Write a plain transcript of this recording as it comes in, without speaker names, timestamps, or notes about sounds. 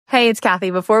Hey, it's Kathy.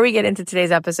 Before we get into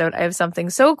today's episode, I have something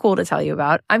so cool to tell you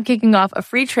about. I'm kicking off a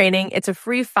free training. It's a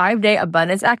free 5-day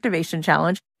abundance activation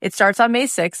challenge. It starts on May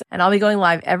 6th, and I'll be going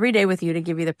live every day with you to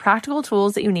give you the practical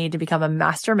tools that you need to become a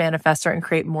master manifestor and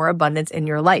create more abundance in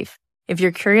your life. If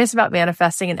you're curious about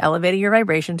manifesting and elevating your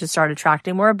vibration to start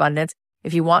attracting more abundance,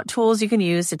 if you want tools you can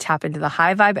use to tap into the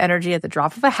high vibe energy at the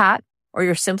drop of a hat, or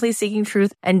you're simply seeking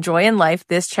truth and joy in life,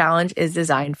 this challenge is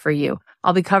designed for you.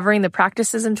 I'll be covering the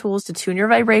practices and tools to tune your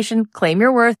vibration, claim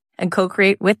your worth, and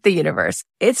co-create with the universe.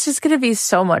 It's just going to be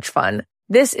so much fun.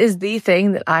 This is the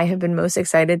thing that I have been most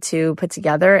excited to put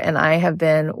together, and I have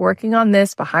been working on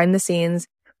this behind the scenes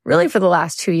really for the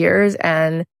last 2 years,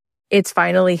 and it's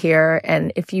finally here.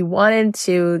 And if you wanted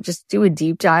to just do a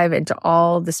deep dive into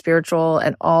all the spiritual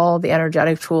and all the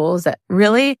energetic tools that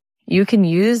really you can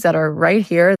use that are right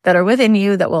here, that are within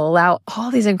you, that will allow all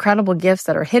these incredible gifts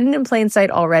that are hidden in plain sight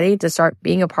already to start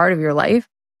being a part of your life.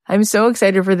 I'm so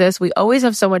excited for this. We always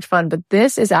have so much fun, but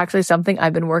this is actually something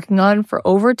I've been working on for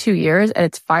over 2 years, and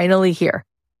it's finally here.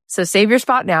 So save your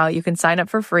spot now. You can sign up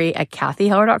for free at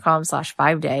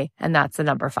kathyheller.com/5day, and that's the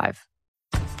number 5.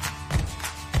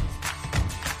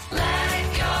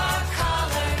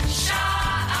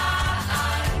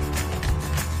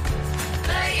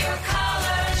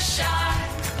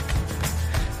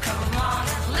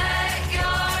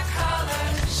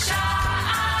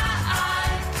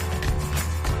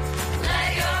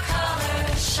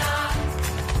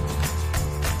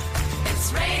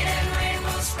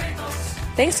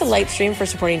 Thanks to Lightstream for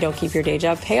supporting Don't Keep Your Day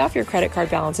Job. Pay off your credit card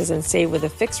balances and save with a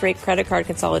fixed rate credit card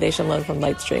consolidation loan from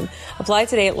Lightstream. Apply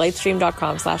today at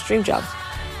lightstream.com/dreamjob.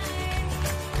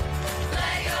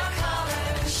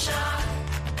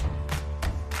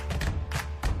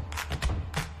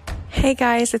 Hey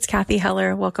guys, it's Kathy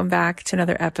Heller. Welcome back to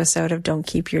another episode of Don't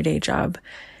Keep Your Day Job.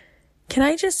 Can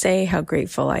I just say how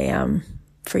grateful I am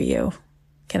for you?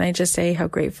 Can I just say how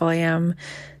grateful I am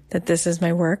that this is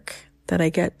my work, that I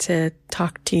get to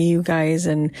talk to you guys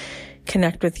and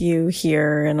connect with you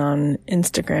here and on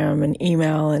Instagram and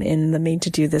email and in the Made to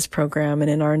Do This program and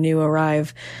in our new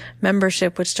Arrive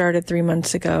membership, which started 3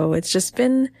 months ago. It's just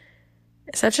been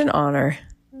such an honor.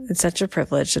 It's such a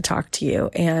privilege to talk to you.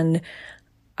 And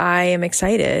I am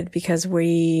excited because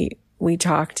we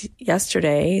talked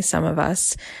yesterday, some of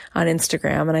us on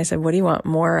Instagram, and I said, what do you want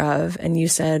more of? And you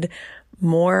said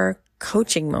more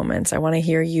coaching moments. I want to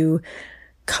hear you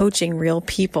coaching real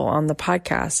people on the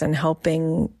podcast and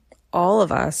helping all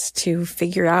of us to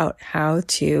figure out how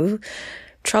to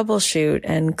troubleshoot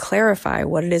and clarify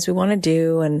what it is we want to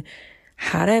do and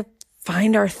how to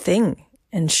find our thing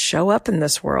and show up in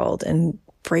this world and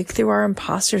break through our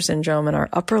imposter syndrome and our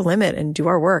upper limit and do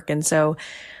our work. And so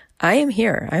I am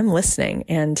here. I'm listening.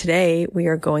 And today we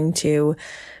are going to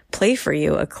play for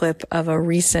you a clip of a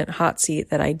recent hot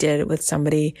seat that I did with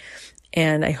somebody.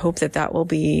 And I hope that that will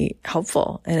be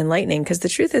helpful and enlightening, because the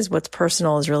truth is what's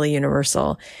personal is really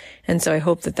universal. And so I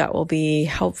hope that that will be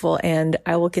helpful, and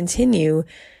I will continue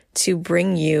to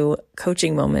bring you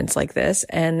coaching moments like this.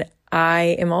 And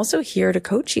I am also here to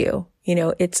coach you. You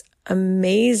know, it's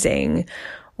amazing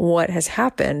what has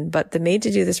happened, but the Made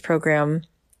to Do This program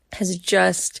has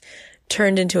just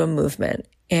turned into a movement,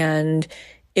 and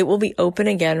it will be open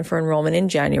again for enrollment in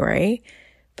January.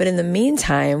 But in the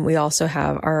meantime, we also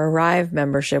have our Arrive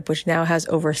membership, which now has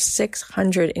over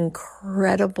 600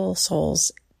 incredible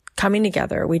souls coming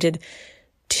together. We did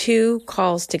 2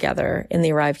 calls together in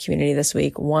the Arrive community this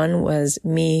week. One was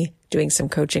me doing some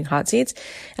coaching hot seats,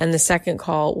 and the second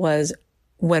call was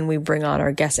when we bring on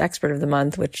our guest expert of the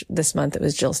month, which this month it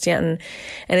was Jill Stanton.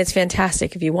 And it's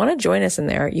fantastic. If you want to join us in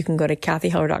there, you can go to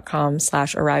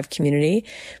kathyheller.com/Arrive community.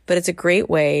 But it's a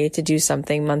great way to do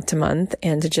something month to month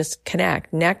and to just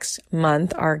connect. Next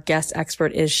month, our guest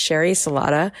expert is Sherry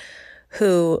Salata,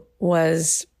 who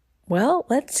was, well,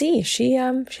 let's see. She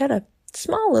had a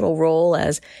small little role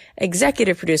as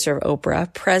executive producer of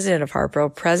Oprah, president of Harpo,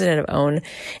 president of OWN.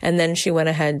 And then she went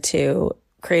ahead to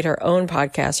create her own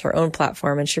podcast, her own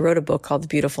platform, and she wrote a book called The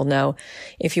Beautiful No.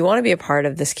 If you want to be a part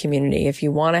of this community, if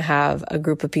you want to have a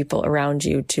group of people around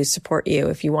you to support you,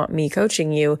 if you want me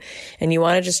coaching you, and you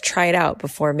want to just try it out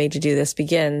before Made to Do This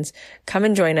begins, come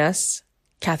and join us,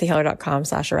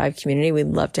 kathyheller.com/Arrive community. We'd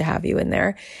love to have you in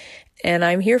there. And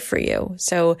I'm here for you.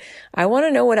 So I want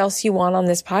to know what else you want on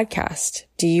this podcast.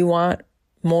 Do you want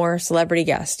more celebrity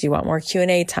guests? Do you want more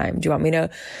Q&A time? Do you want me to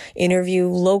interview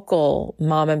local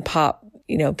mom and pop,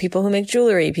 people who make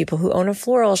jewelry, people who own a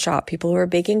floral shop, people who are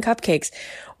baking cupcakes?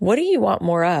 What do you want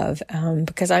more of?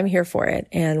 Because I'm here for it.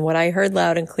 And what I heard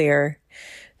loud and clear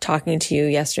talking to you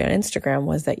yesterday on Instagram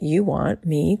was that you want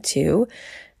me to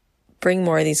bring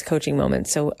more of these coaching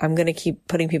moments. So I'm going to keep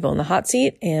putting people in the hot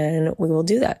seat, and we will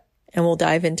do that. And we'll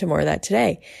dive into more of that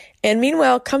today. And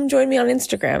meanwhile, come join me on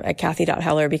Instagram at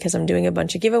Kathy.Heller, because I'm doing a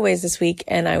bunch of giveaways this week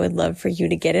and I would love for you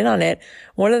to get in on it.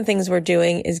 One of the things we're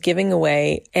doing is giving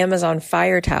away Amazon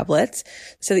Fire tablets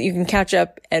so that you can catch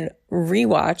up and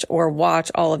rewatch or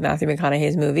watch all of Matthew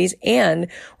McConaughey's movies. And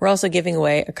we're also giving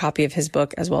away a copy of his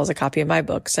book as well as a copy of my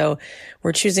book. So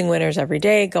we're choosing winners every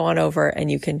day. Go on over and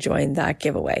you can join that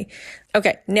giveaway.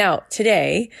 Okay. Now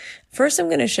today, first, I'm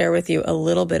going to share with you a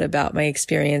little bit about my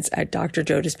experience at Dr.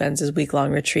 Joe Dispenza's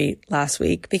week-long retreat last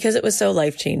week, because it was so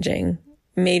life-changing,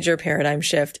 major paradigm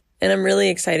shift. And I'm really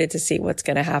excited to see what's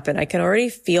going to happen. I can already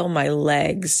feel my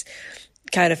legs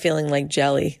kind of feeling like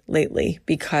jelly lately,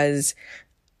 because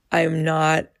I'm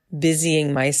not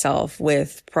busying myself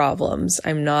with problems.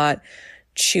 I'm not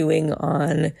chewing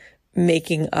on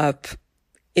making up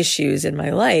issues in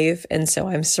my life. And so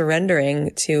I'm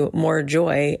surrendering to more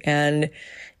joy, and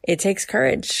it takes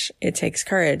courage. It takes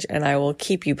courage. And I will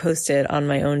keep you posted on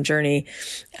my own journey.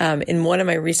 In one of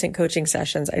my recent coaching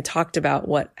sessions, I talked about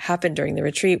what happened during the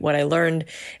retreat, what I learned.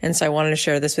 And so I wanted to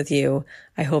share this with you.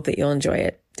 I hope that you'll enjoy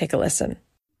it. Take a listen.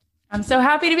 I'm so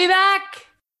happy to be back.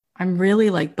 I'm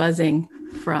really buzzing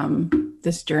from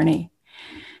this journey.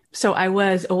 So I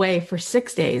was away for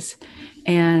 6 days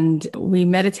and we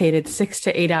meditated 6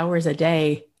 to 8 hours a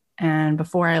day. And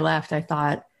before I left, I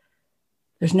thought,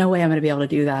 there's no way I'm going to be able to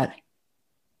do that.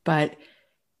 But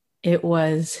it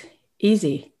was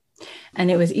easy.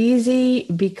 And it was easy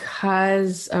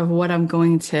because of what I'm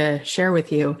going to share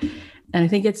with you. And I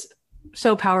think it's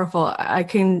so powerful. I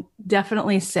can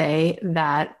definitely say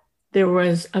that there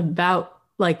was about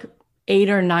 8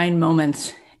 or 9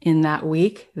 moments in that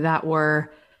week that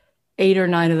were 8 or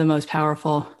 9 of the most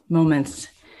powerful moments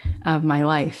of my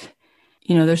life.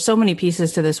 There's so many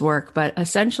pieces to this work, but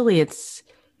essentially it's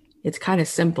kind of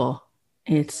simple.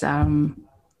 It's,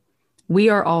 we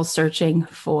are all searching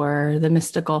for the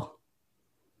mystical.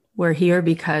 We're here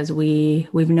because we've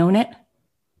known it.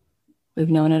 We've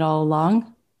known it all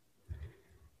along.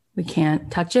 We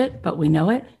can't touch it, but we know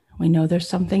it. We know there's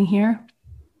something here.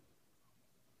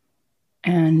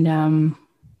 And,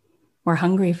 we're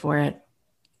hungry for it.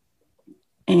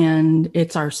 And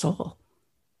it's our soul.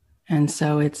 And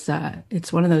so it's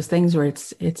one of those things where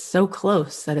it's so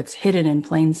close that it's hidden in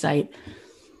plain sight.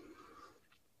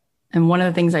 And one of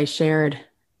the things I shared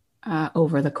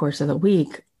over the course of the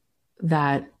week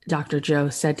that Dr. Joe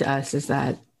said to us is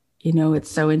that,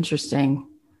 it's so interesting.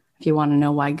 If you want to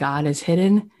know why God is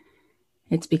hidden,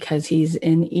 it's because he's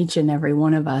in each and every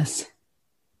one of us.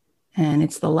 And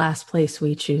it's the last place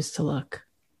we choose to look.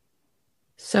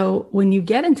 So when you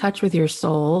get in touch with your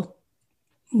soul,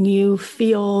 you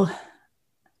feel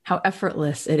how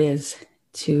effortless it is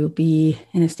to be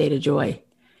in a state of joy,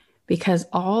 because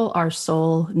all our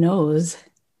soul knows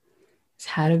is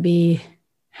how to be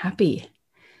happy,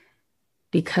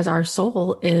 because our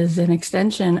soul is an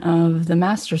extension of the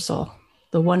master soul,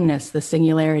 the oneness, the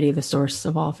singularity, the source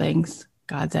of all things,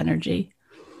 God's energy.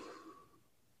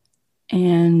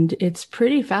 And it's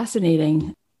pretty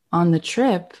fascinating. On the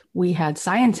trip, we had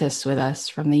scientists with us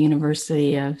from the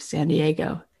University of San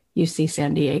Diego, UC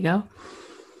San Diego,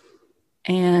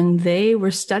 and they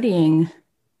were studying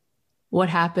what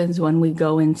happens when we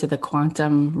go into the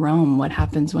quantum realm, what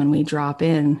happens when we drop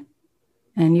in.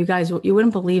 And you guys, you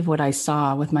wouldn't believe what I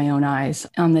saw with my own eyes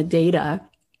on the data.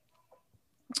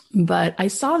 But I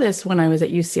saw this when I was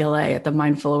at UCLA at the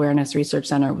Mindful Awareness Research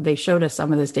Center. They showed us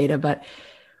some of this data, but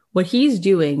what he's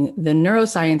doing, the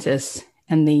neuroscientists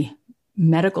and the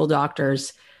medical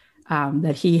doctors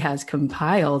that he has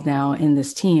compiled now in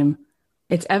this team,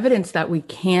 it's evidence that we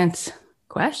can't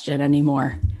question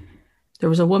anymore. There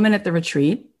was a woman at the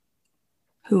retreat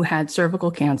who had cervical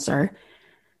cancer,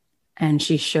 and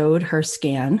she showed her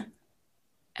scan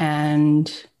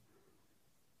and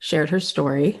shared her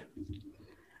story.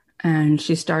 And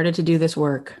she started to do this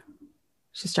work.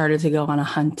 She started to go on a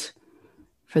hunt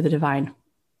for the divine,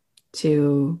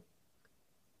 to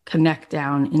connect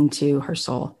down into her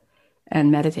soul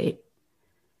and meditate.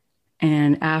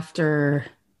 And after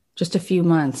just a few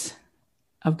months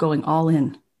of going all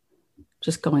in,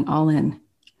 just going all in,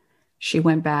 she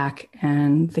went back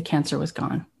and the cancer was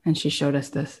gone. And she showed us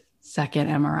the second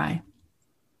MRI.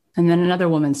 And then another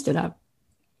woman stood up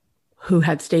who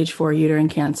had stage 4 uterine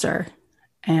cancer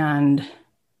and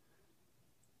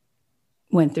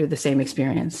went through the same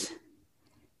experience.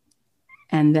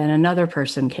 And then another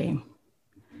person came.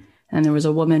 And there was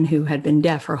a woman who had been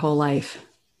deaf her whole life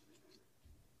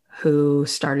who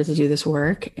started to do this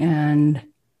work, and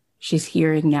she's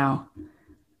hearing now.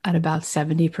 at about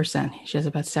 70%. She has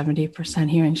about 70%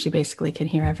 hearing. She basically can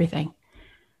hear everything.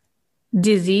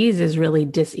 Disease is really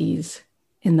dis-ease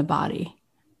in the body.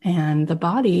 And the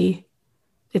body,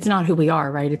 it's not who we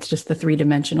are, right? It's just the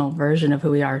three-dimensional version of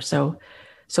who we are. So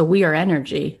we are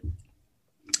energy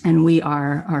and we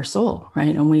are our soul,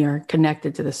 right? And we are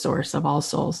connected to the source of all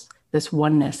souls, this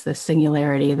oneness, this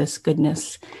singularity, this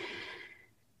goodness.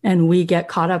 And we get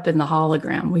caught up in the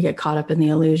hologram. We get caught up in the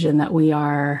illusion that we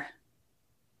are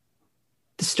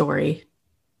the story,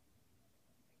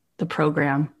 the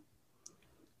program.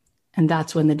 And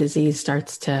that's when the disease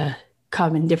starts to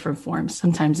come in different forms.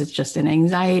 Sometimes it's just in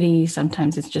anxiety.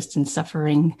 Sometimes it's just in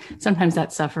suffering. Sometimes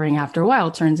that suffering after a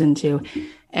while turns into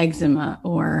eczema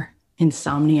or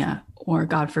insomnia or,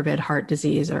 God forbid, heart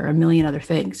disease or a million other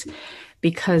things,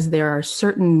 because there are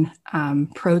certain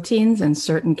proteins and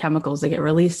certain chemicals that get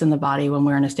released in the body when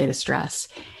we're in a state of stress.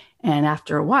 And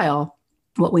after a while,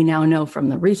 what we now know from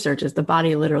the research is the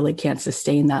body literally can't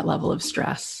sustain that level of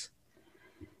stress.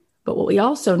 But what we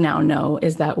also now know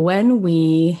is that when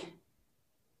we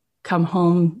come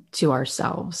home to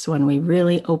ourselves, when we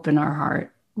really open our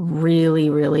heart, really,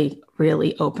 really,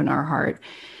 really open our heart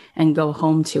and go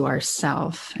home to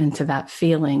ourself and to that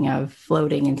feeling of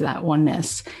floating into that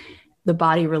oneness, the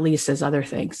body releases other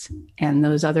things. And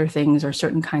those other things are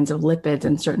certain kinds of lipids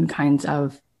and certain kinds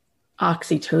of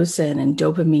oxytocin and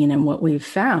dopamine. And what we've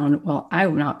found, well,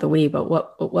 I'm not the we, but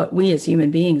what we as human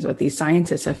beings, what these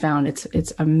scientists have found,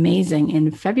 it's amazing.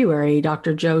 In February,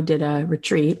 Dr. Joe did a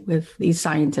retreat with these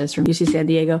scientists from UC San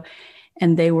Diego,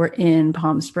 and they were in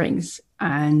Palm Springs.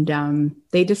 And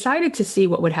they decided to see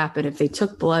what would happen if they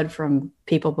took blood from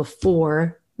people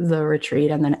before the retreat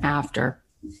and then after.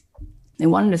 They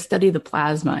wanted to study the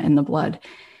plasma in the blood.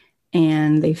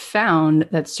 And they found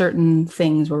that certain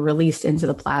things were released into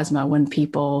the plasma when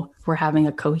people were having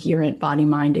a coherent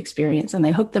body-mind experience. And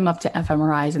they hooked them up to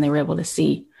fMRIs and they were able to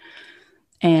see.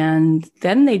 And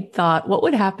then they thought, what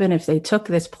would happen if they took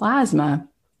this plasma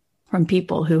from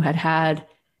people who had had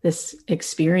this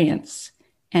experience?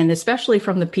 And especially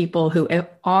from the people who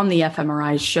on the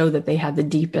fMRIs showed that they had the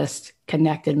deepest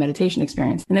connected meditation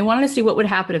experience. And they wanted to see what would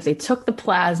happen if they took the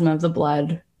plasma of the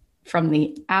blood from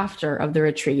the after of the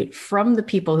retreat, from the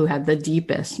people who had the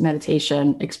deepest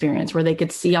meditation experience, where they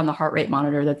could see on the heart rate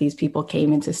monitor that these people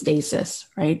came into stasis,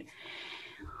 right?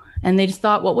 And they just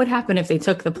thought, what would happen if they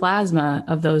took the plasma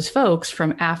of those folks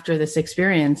from after this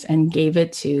experience and gave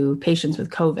it to patients with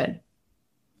COVID?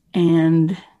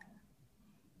 And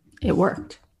it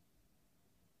worked.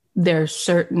 There's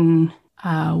certain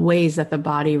ways that the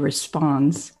body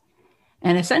responds.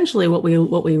 And essentially what we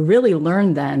really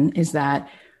learned then is that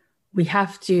we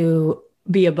have to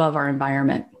be above our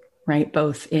environment, right?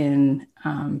 Both in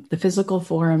the physical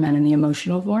form and in the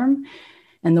emotional form.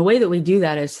 And the way that we do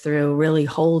that is through really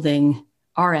holding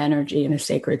our energy in a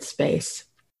sacred space.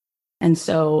 And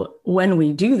so when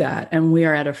we do that and we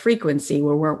are at a frequency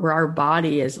where our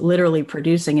body is literally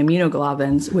producing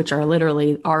immunoglobulins, which are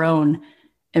literally our own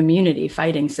immunity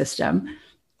fighting system,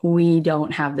 we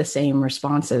don't have the same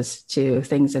responses to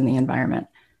things in the environment.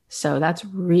 So that's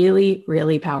really,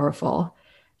 really powerful.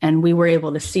 And we were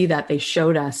able to see that. They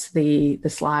showed us the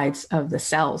slides of the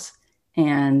cells.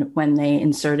 And when they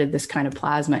inserted this kind of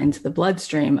plasma into the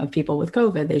bloodstream of people with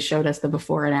COVID, they showed us the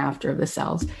before and after of the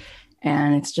cells.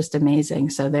 And it's just amazing.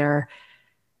 So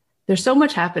there's so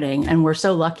much happening. And we're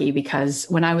so lucky because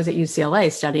when I was at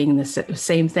UCLA studying this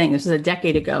same thing, this was a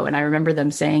decade ago. And I remember them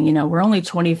saying, we're only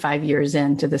 25 years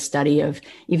into the study of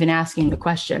even asking the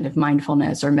question if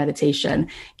mindfulness or meditation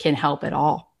can help at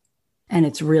all. And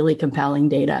it's really compelling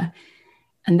data.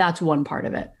 And that's one part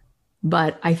of it.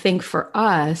 But I think for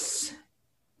us,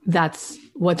 that's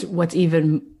what's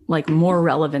even like more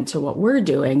relevant to what we're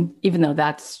doing, even though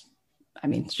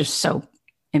it's just so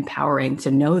empowering to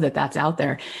know that that's out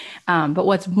there. But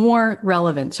what's more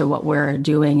relevant to what we're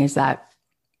doing is that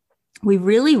we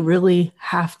really, really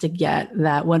have to get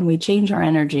that when we change our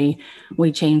energy,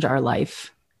 we change our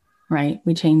life, right?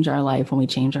 We change our life when we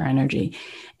change our energy.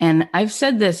 And I've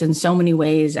said this in so many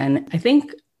ways. And I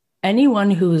think anyone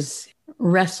who's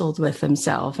wrestled with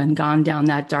himself and gone down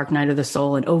that dark night of the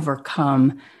soul and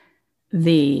overcome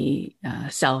the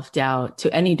self-doubt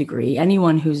to any degree,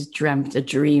 anyone who's dreamt a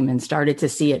dream and started to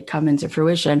see it come into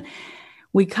fruition,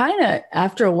 we kind of,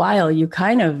 after a while, you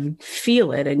kind of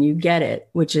feel it and you get it,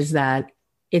 which is that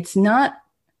it's not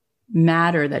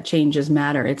matter that changes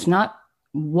matter. It's not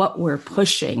what we're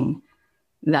pushing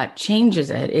that changes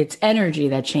it. It's energy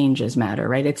that changes matter,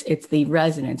 right? It's the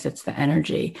resonance, it's the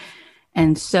energy.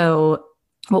 And so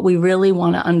what we really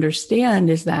want to understand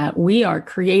is that we are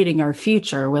creating our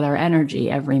future with our energy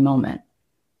every moment.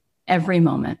 every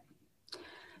moment.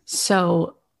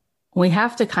 So we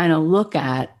have to kind of look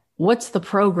at what's the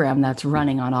program that's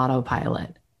running on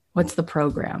autopilot? What's the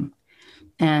program?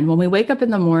 And when we wake up in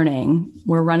the morning,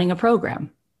 we're running a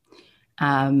program.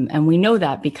 And we know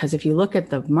that because if you look at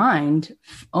the mind,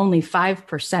 only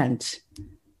 5%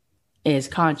 is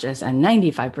conscious and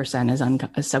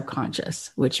 95% is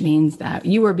subconscious, which means that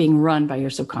you are being run by your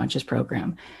subconscious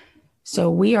program.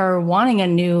 So we are wanting a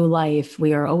new life.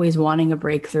 We are always wanting a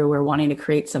breakthrough. We're wanting to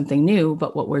create something new.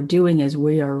 But what we're doing is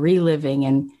we are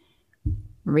reliving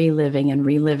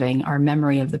our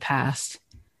memory of the past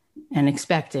and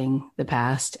expecting the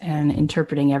past and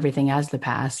interpreting everything as the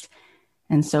past.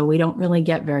 And so we don't really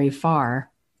get very far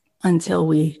until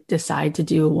we decide to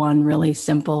do one really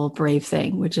simple, brave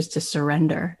thing, which is to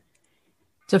surrender,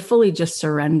 to fully just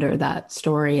surrender that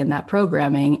story and that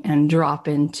programming and drop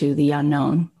into the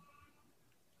unknown,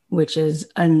 which is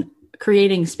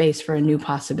creating space for a new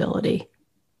possibility.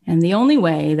 And the only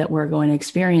way that we're going to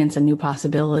experience a new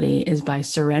possibility is by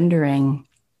surrendering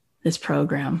this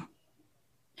program.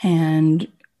 And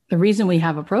the reason we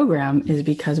have a program is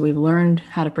because we've learned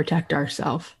how to protect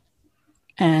ourselves.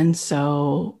 And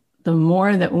so the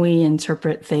more that we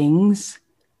interpret things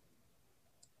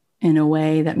in a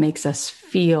way that makes us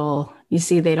feel, you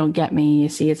see, they don't get me, you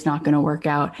see, it's not going to work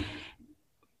out.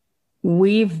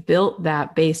 We've built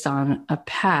that based on a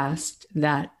past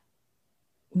that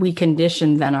we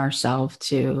conditioned then ourselves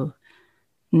to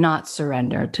not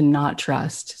surrender, to not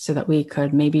trust, so that we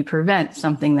could maybe prevent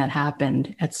something that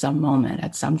happened at some moment,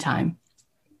 at some time.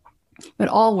 But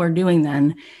all we're doing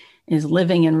then is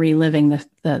living and reliving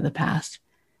the past.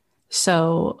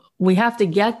 So we have to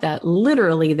get that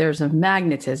literally there's a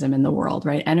magnetism in the world,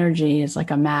 right? Energy is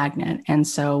like a magnet. And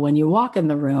so when you walk in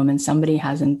the room and somebody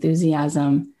has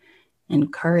enthusiasm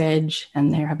and courage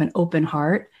and they have an open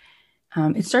heart,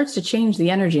 it starts to change the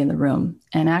energy in the room.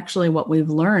 And actually what we've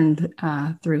learned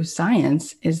through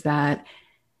science is that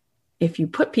if you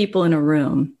put people in a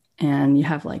room and you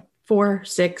have like 4,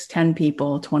 6, 10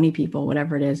 people, 20 people,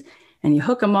 whatever it is, and you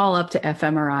hook them all up to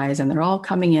fMRIs and they're all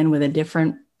coming in with a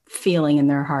different feeling in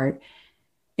their heart,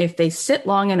 if they sit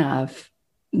long enough,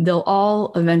 they'll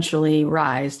all eventually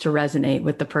rise to resonate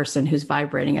with the person who's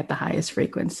vibrating at the highest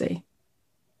frequency.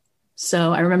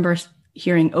 So I remember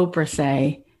hearing Oprah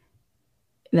say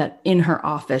that in her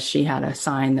office, she had a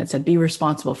sign that said, "Be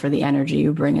responsible for the energy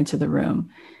you bring into the room."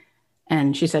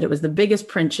 And she said it was the biggest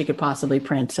print she could possibly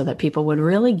print so that people would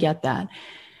really get that.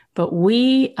 But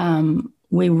we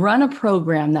run a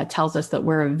program that tells us that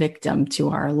we're a victim to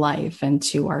our life and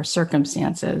to our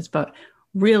circumstances. But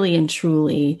really and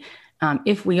truly,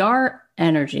 if we are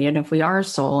energy and if we are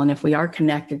soul and if we are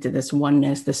connected to this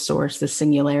oneness, this source, this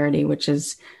singularity, which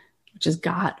is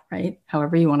God, right?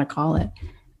 However you want to call it,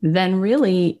 then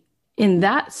really in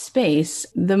that space,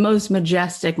 the most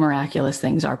majestic, miraculous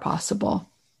things are possible.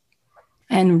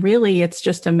 And really, it's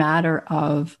just a matter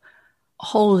of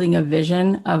holding a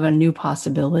vision of a new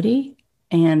possibility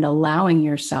and allowing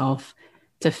yourself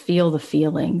to feel the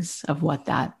feelings of what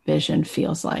that vision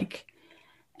feels like.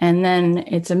 And then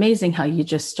it's amazing how you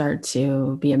just start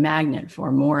to be a magnet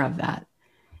for more of that.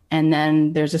 And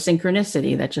then there's a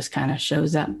synchronicity that just kind of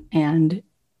shows up, and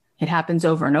it happens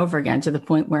over and over again to the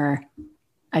point where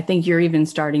I think you're even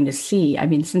starting to see, I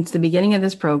mean, since the beginning of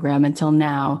this program until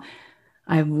now,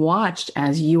 I've watched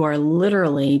as you are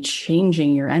literally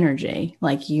changing your energy.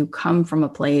 Like you come from a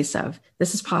place of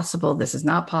this is possible, this is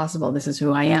not possible, this is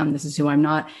who I am, this is who I'm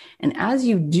not. And as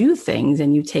you do things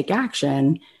and you take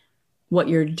action, what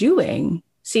you're doing,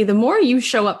 see, the more you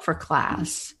show up for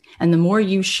class and the more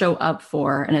you show up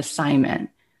for an assignment,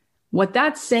 what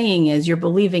that's saying is you're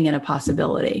believing in a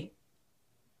possibility.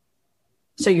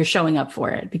 So you're showing up for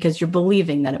it because you're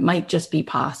believing that it might just be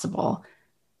possible,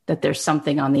 that there's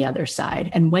something on the other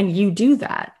side. And when you do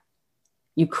that,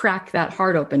 you crack that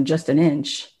heart open just an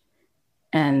inch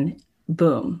and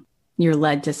boom, you're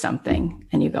led to something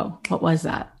and you go, what was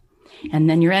that? And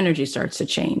then your energy starts to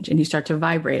change and you start to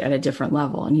vibrate at a different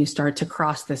level and you start to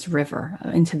cross this river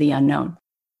into the unknown.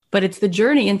 But it's the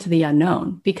journey into the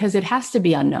unknown because it has to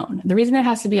be unknown. The reason it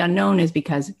has to be unknown is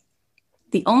because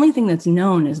the only thing that's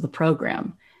known is the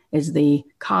program, is the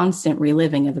constant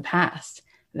reliving of the past.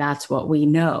 That's what we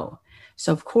know.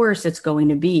 So of course it's going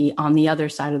to be on the other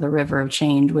side of the river of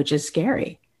change, which is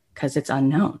scary because it's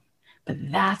unknown. But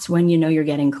that's when you know you're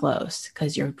getting close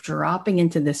because you're dropping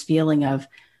into this feeling of,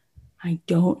 I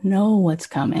don't know what's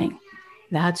coming.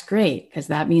 That's great because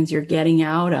that means you're getting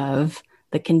out of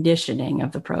the conditioning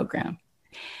of the program.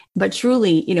 But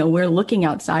truly, we're looking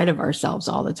outside of ourselves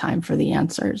all the time for the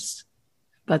answers.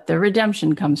 But the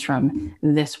redemption comes from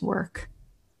this work.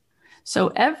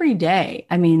 So every day,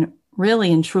 I mean,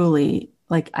 really and truly,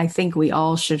 like I think we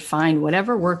all should find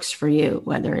whatever works for you,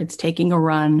 whether it's taking a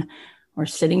run or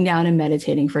sitting down and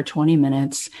meditating for 20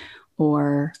 minutes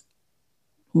or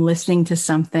listening to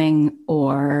something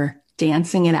or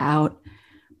dancing it out.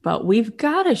 But we've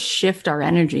got to shift our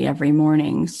energy every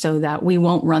morning so that we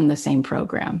won't run the same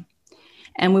program.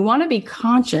 And we want to be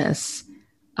conscious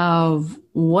of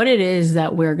what it is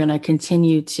that we're going to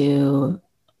continue to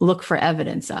look for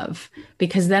evidence of,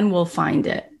 because then we'll find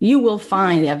it. You will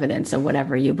find evidence of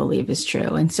whatever you believe is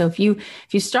true. And so if you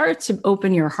start to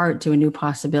open your heart to a new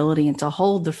possibility and to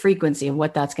hold the frequency of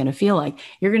what that's going to feel like,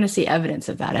 you're going to see evidence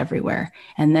of that everywhere.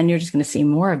 And then you're just going to see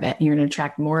more of it. And you're going to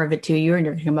attract more of it to you, and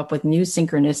you're going to come up with new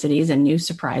synchronicities and new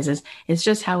surprises. It's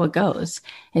just how it goes.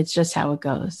 It's just how it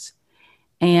goes.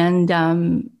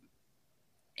 And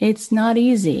it's not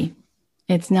easy.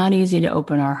 It's not easy to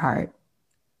open our heart.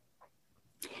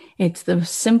 It's the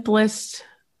simplest,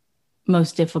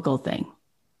 most difficult thing.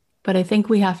 But I think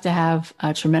we have to have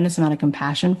a tremendous amount of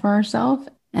compassion for ourselves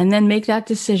and then make that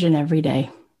decision every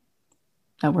day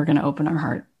that we're going to open our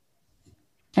heart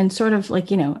and sort of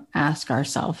like, ask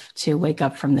ourselves to wake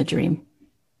up from the dream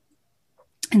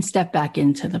and step back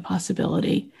into the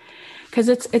possibility. Because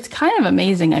it's kind of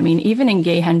amazing. I mean, even in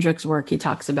Gay Hendricks' work, he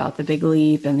talks about the big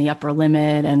leap and the upper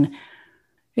limit. And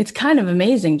it's kind of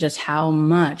amazing just how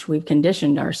much we've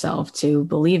conditioned ourselves to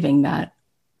believing that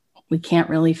we can't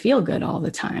really feel good all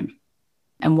the time.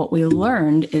 And what we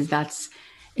learned is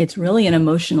it's really an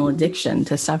emotional addiction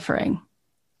to suffering.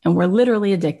 And we're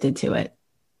literally addicted to it.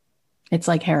 It's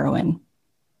like heroin.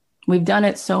 We've done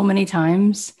it so many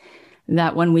times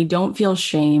that when we don't feel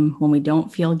shame, when we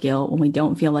don't feel guilt, when we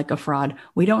don't feel like a fraud,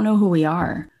 we don't know who we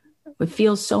are. It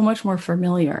feels so much more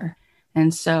familiar.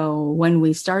 And so when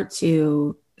we start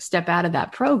to step out of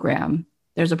that program,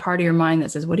 there's a part of your mind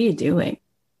that says, what are you doing?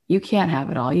 You can't have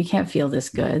it all. You can't feel this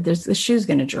good. The shoe's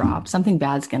going to drop. Something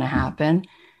bad's going to happen.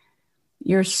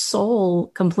 Your soul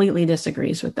completely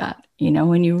disagrees with that.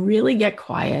 When you really get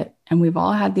quiet, and we've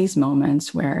all had these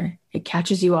moments where it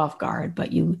catches you off guard,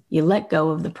 but you let go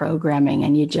of the programming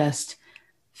and you just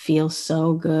feel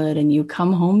so good and you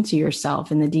come home to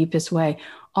yourself in the deepest way.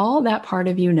 All that part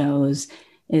of you knows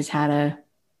is how to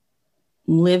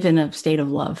live in a state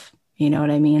of love. You know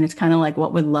what I mean? It's kind of like,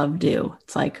 what would love do?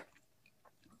 It's like,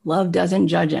 love doesn't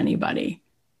judge anybody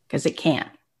because it can't,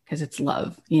 because it's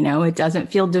love. It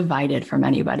doesn't feel divided from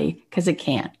anybody because it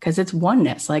can't, because it's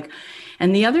oneness.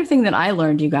 And the other thing that I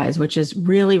learned, you guys, which is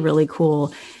really, really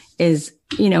cool is,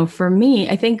 for me,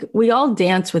 I think we all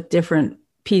dance with different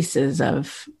pieces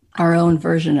of our own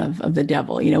version of the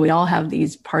devil. We all have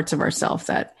these parts of ourselves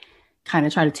that kind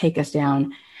of try to take us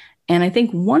down. And I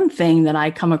think one thing that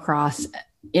I come across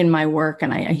in my work,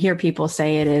 and I hear people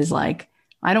say it, is like,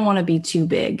 I don't want to be too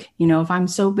big. If I'm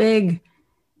so big,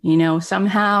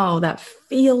 somehow that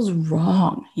feels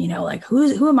wrong. Like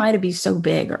who am I to be so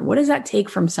big? Or what does that take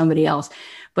from somebody else?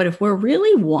 But if we're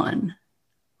really one,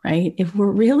 right? If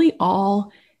we're really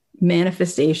all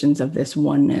manifestations of this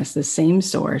oneness, the same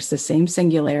source, the same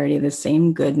singularity, the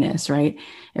same goodness, right?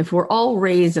 If we're all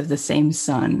rays of the same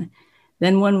sun,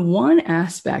 then when one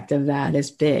aspect of that is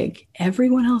big,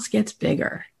 everyone else gets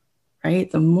bigger,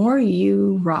 right? The more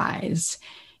you rise,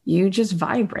 you just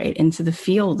vibrate into the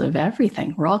field of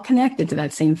everything. We're all connected to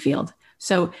that same field.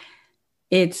 So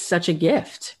it's such a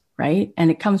gift, right?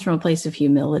 And it comes from a place of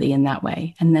humility in that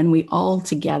way. And then we all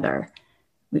together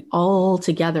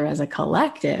as a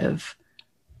collective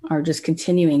are just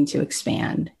continuing to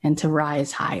expand and to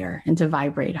rise higher and to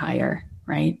vibrate higher,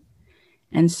 right?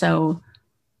 And so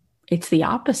it's the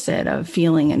opposite of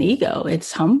feeling an ego.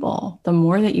 It's humble. The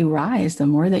more that you rise, the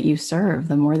more that you serve,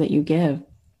 the more that you give.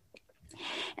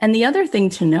 And the other thing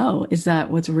to know is that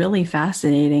what's really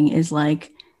fascinating is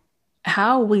like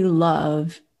how we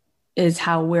love is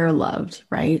how we're loved,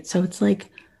 right? So it's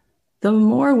like the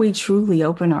more we truly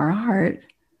open our heart,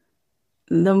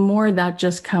 the more that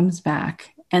just comes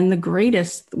back. And the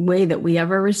greatest way that we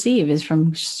ever receive is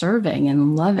from serving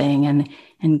and loving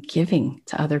and giving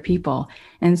to other people.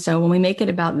 And so when we make it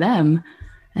about them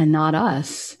and not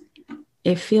us,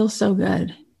 it feels so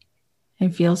good.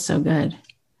 It feels so good.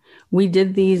 We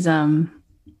did these,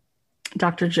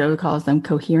 Dr. Joe calls them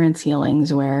coherence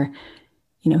healings, where,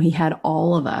 he had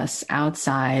all of us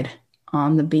outside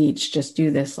on the beach just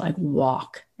do this like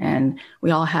walk. And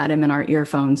we all had him in our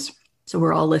earphones. So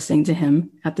we're all listening to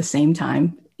him at the same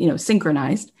time,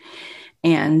 synchronized.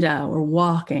 And we're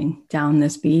walking down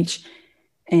this beach.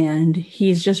 And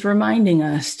he's just reminding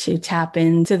us to tap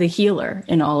into the healer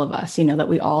in all of us, that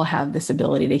we all have this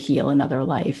ability to heal another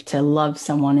life, to love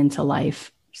someone into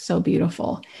life. So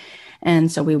beautiful.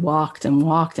 And so we walked and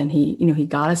walked, and he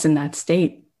got us in that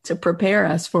state to prepare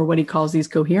us for what he calls these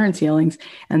coherence healings.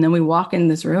 And then we walk in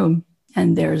this room,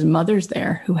 and there's mothers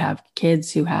there who have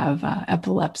kids who have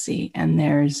epilepsy, and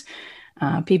there's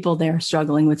people there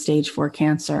struggling with stage 4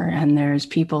 cancer, and there's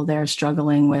people there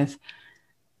struggling with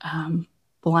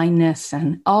blindness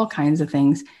and all kinds of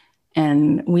things.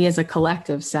 And we as a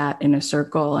collective sat in a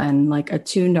circle and like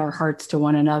attuned our hearts to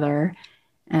one another.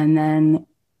 And then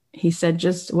he said,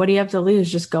 just what do you have to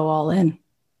lose? Just go all in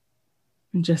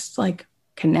and just like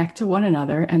connect to one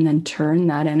another and then turn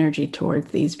that energy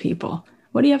towards these people.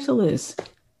 What do you have to lose?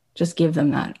 Just give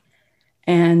them that.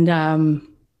 And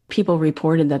people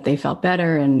reported that they felt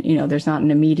better. And, there's not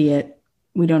an immediate,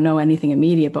 we don't know anything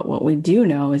immediate, but what we do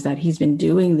know is that he's been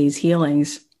doing these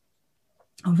healings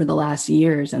over the last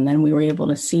years. And then we were able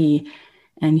to see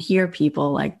and hear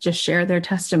people like just share their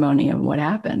testimony of what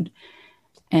happened.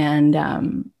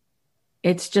 And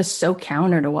it's just so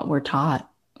counter to what we're taught.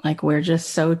 Like we're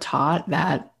just so taught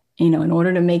that, in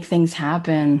order to make things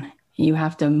happen, you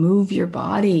have to move your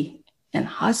body and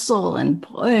hustle and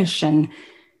push, and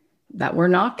that we're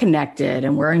not connected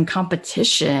and we're in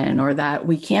competition, or that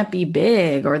we can't be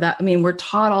big, or that, we're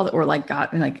taught all that, or like God,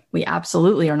 like we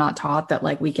absolutely are not taught that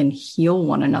like we can heal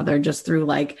one another just through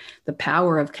like the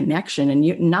power of connection,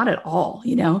 and not at all,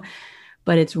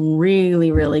 but it's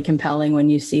really, really compelling when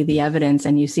you see the evidence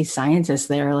and you see scientists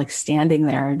there, like standing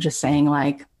there just saying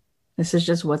like, this is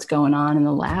just what's going on in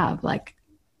the lab. Like,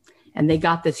 and they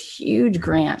got this huge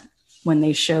grant when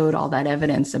they showed all that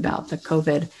evidence about the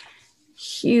COVID,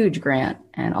 huge grant.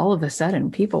 And all of a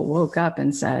sudden people woke up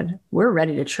and said, we're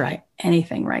ready to try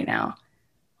anything right now.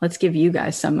 Let's give you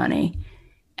guys some money.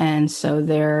 And so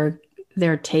they're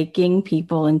taking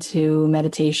people into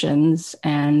meditations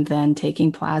and then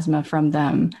taking plasma from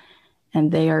them.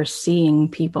 And they are seeing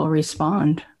people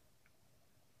respond.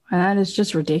 And that is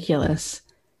just ridiculous.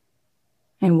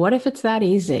 And what if it's that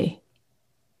easy?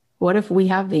 What if we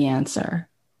have the answer?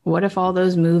 What if all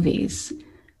those movies,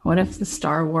 what if the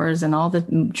Star Wars and all the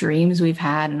dreams we've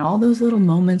had and all those little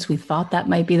moments we thought that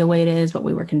might be the way it is, but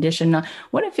we were conditioned not?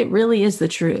 What if it really is the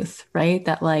truth, right?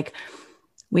 That like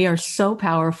we are so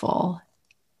powerful.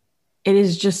 It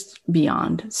is just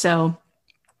beyond. So,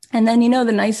 and then,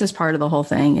 the nicest part of the whole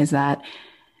thing is that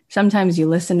sometimes you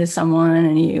listen to someone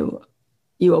and you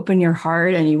open your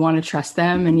heart and you want to trust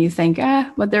them and you think,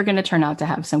 but they're going to turn out to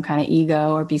have some kind of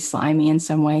ego or be slimy in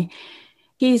some way.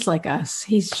 He's like us.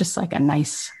 He's just like a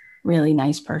nice, really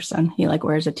nice person. He like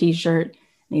wears a t-shirt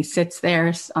and he sits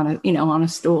there on a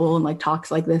stool and like talks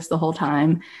like this the whole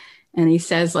time. And he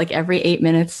says like every 8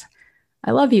 minutes,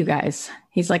 I love you guys.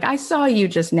 He's like, I saw you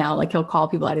just now. Like he'll call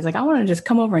people out. He's like, I want to just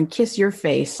come over and kiss your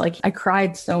face. Like I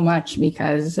cried so much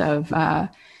because of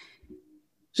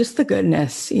just the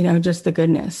goodness, just the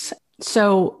goodness.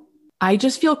 So I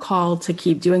just feel called to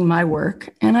keep doing my work.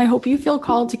 And I hope you feel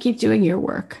called to keep doing your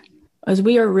work, as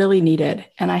we are really needed.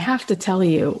 And I have to tell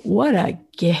you, what a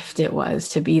gift it was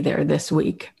to be there this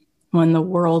week when the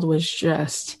world was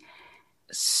just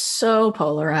so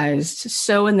polarized,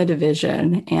 so in the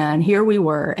division. And here we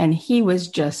were, and he was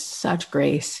just such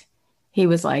grace. He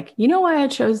was like, you know why I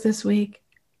chose this week?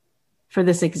 For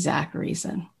this exact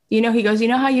reason. He goes, you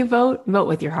know how you vote? Vote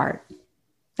with your heart.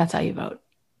 That's how you vote.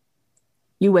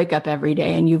 You wake up every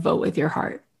day and you vote with your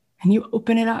heart and you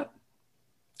open it up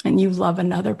and you love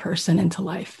another person into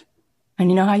life. And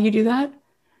you know how you do that? It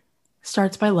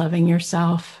starts by loving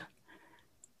yourself.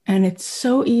 And it's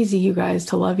so easy, you guys,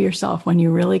 to love yourself when you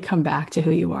really come back to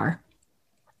who you are.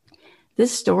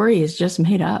 This story is just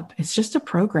made up. It's just a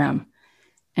program.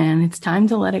 And it's time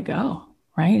to let it go,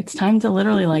 right? It's time to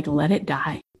literally like let it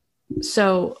die.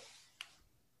 So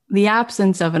the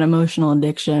absence of an emotional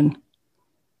addiction,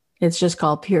 it's just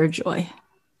called pure joy,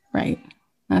 right?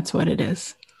 That's what it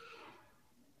is.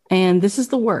 And this is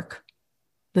the work.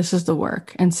 This is the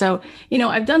work. And so,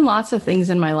 I've done lots of things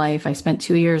in my life. I spent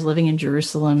 2 years living in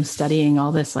Jerusalem, studying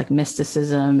all this like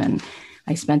mysticism. And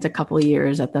I spent a couple of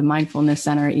years at the Mindfulness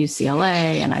Center at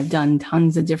UCLA. And I've done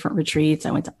tons of different retreats.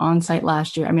 I went to Onsite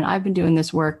last year. I've been doing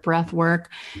this work, breath work.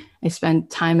 I spent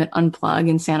time at Unplug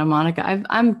in Santa Monica.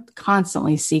 I'm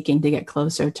constantly seeking to get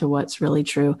closer to what's really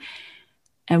true.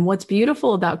 And what's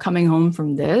beautiful about coming home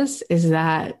from this is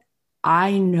that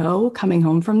I know coming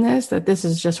home from this, that this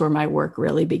is just where my work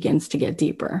really begins to get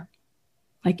deeper.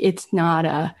 Like it's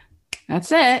not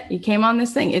that's it. You came on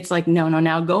this thing. It's like, no,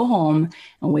 now go home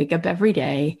and wake up every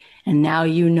day. And now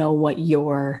you know what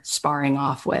you're sparring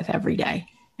off with every day.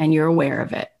 And you're aware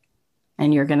of it.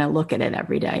 And you're going to look at it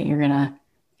every day. You're going to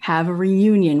have a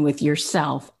reunion with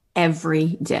yourself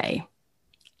every day,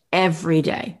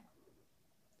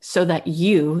 so that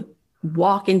you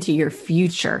walk into your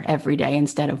future every day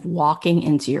instead of walking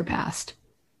into your past.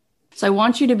 So I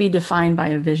want you to be defined by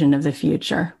a vision of the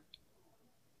future,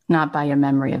 not by a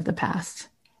memory of the past.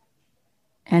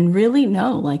 And really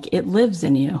know, like, it lives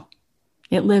in you.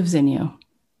 It lives in you.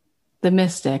 The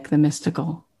mystic, the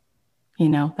mystical,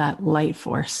 that light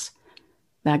force,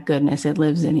 that goodness, it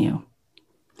lives in you.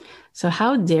 So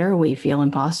how dare we feel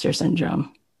imposter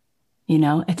syndrome?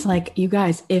 It's like, you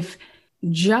guys, if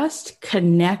just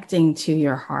connecting to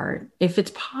your heart, if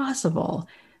it's possible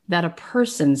that a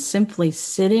person simply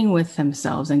sitting with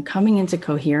themselves and coming into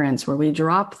coherence where we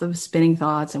drop the spinning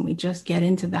thoughts and we just get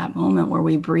into that moment where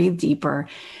we breathe deeper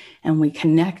and we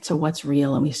connect to what's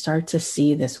real and we start to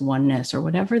see this oneness or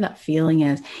whatever that feeling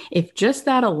is, if just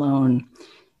that alone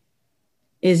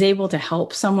is able to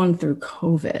help someone through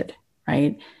COVID,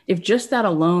 right? If just that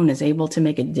alone is able to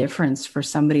make a difference for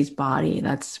somebody's body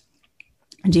that's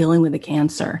dealing with a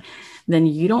cancer, then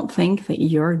you don't think that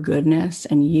your goodness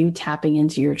and you tapping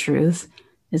into your truth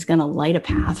is going to light a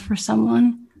path for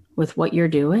someone with what you're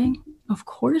doing? Of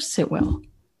course it will.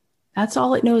 That's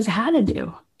all it knows how to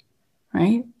do,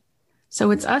 right? So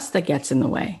it's us that gets in the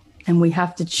way, and we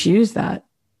have to choose that.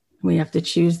 We have to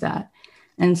choose that.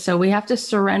 And so we have to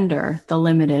surrender the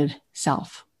limited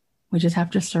self. We just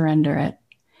have to surrender it.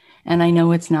 And I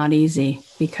know it's not easy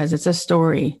because it's a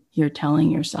story you're telling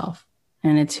yourself.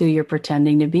 And it's who you're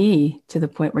pretending to be to the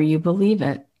point where you believe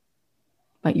it.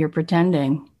 But you're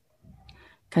pretending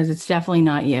because it's definitely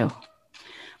not you.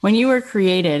 When you were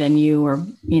created and you were,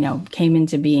 came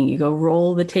into being, you go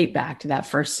roll the tape back to that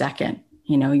first second.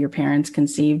 Your parents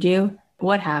conceived you.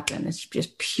 What happened? It's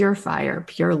just pure fire,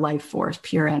 pure life force,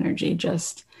 pure energy,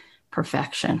 just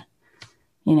perfection.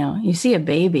 You see a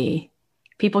baby,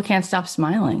 people can't stop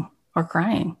smiling or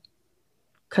crying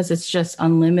because it's just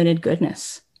unlimited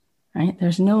goodness, right?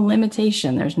 There's no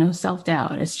limitation. There's no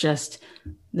self-doubt. It's just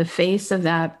the face of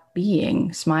that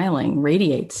being smiling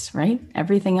radiates, right?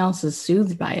 Everything else is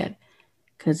soothed by it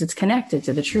because it's connected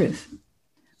to the truth.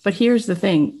 But here's the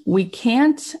thing. We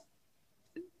can't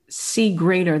see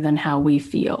greater than how we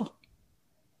feel.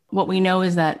 What we know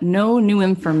is that no new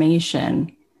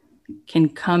information can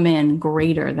come in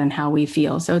greater than how we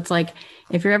feel. So it's like,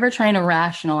 if you're ever trying to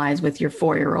rationalize with your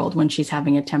 4-year-old when she's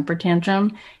having a temper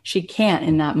tantrum, she can't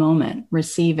in that moment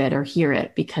receive it or hear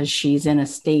it because she's in a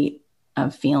state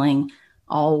of feeling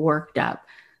all worked up.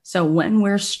 So when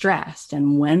we're stressed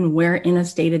and when we're in a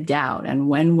state of doubt and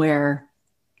when we're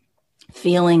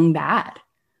feeling bad,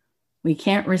 we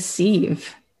can't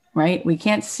receive, right? We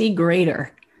can't see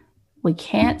greater. We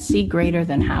can't see greater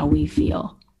than how we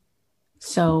feel.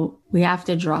 So we have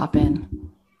to drop in.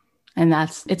 And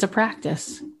it's a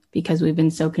practice because we've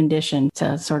been so conditioned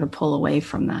to sort of pull away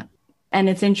from that. And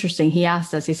it's interesting. He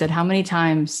asked us, he said, how many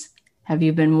times have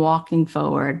you been walking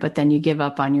forward, but then you give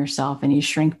up on yourself and you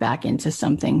shrink back into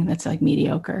something that's like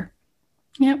mediocre?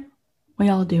 Yep. We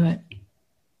all do it.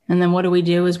 And then what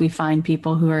do? Is we find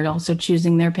people who are also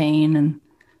choosing their pain, and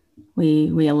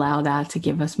we allow that to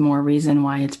give us more reason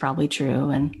why it's probably true.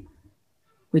 And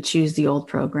we choose the old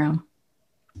program.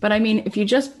 But I mean, if you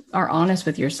just are honest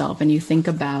with yourself and you think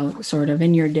about sort of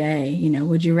in your day,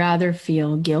 would you rather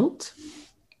feel guilt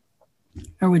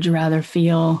or would you rather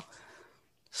feel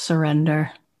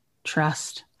surrender,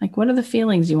 trust? Like, what are the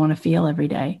feelings you want to feel every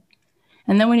day?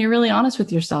 And then when you're really honest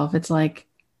with yourself, it's like,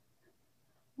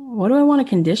 what do I want to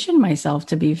condition myself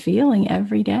to be feeling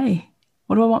every day?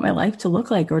 What do I want my life to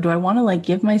look like? Or do I want to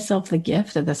give myself the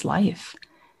gift of this life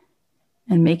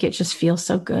and make it just feel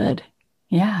so good?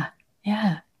 Yeah.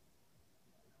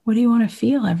 What do you want to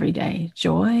feel every day?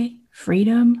 Joy,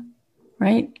 freedom,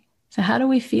 right? So how do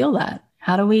we feel that?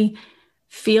 How do we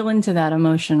feel into that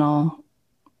emotional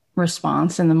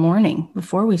response in the morning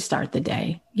before we start the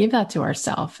day? Give that to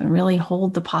ourselves and really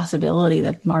hold the possibility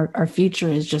that our future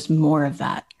is just more of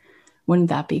that. Wouldn't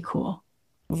that be cool?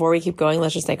 Before we keep going,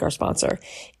 let's just thank our sponsor.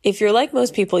 If you're like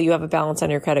most people, you have a balance on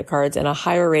your credit cards and a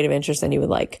higher rate of interest than you would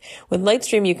like. With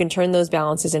Lightstream, you can turn those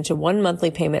balances into one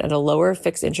monthly payment at a lower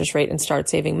fixed interest rate and start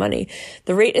saving money.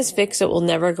 The rate is fixed, so it will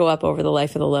never go up over the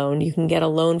life of the loan. You can get a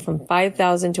loan from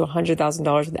 $5,000 to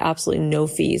 $100,000 with absolutely no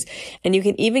fees. And you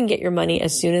can even get your money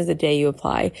as soon as the day you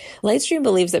apply. Lightstream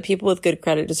believes that people with good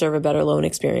credit deserve a better loan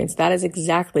experience. That is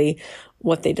exactly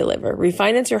what they deliver.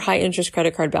 Refinance your high interest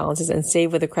credit card balances and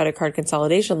save with a credit card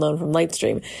consolidation loan from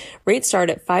Lightstream. Rates start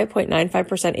at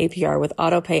 5.95% APR with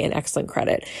auto pay and excellent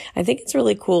credit. I think it's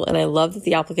really cool, and I love that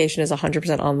the application is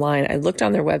 100% online. I looked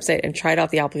on their website and tried out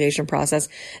the application process.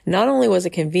 Not only was it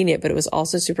convenient, but it was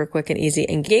also super quick and easy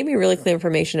and gave me really clear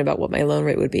information about what my loan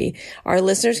rate would be. Our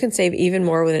listeners can save even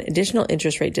more with an additional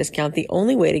interest rate discount. The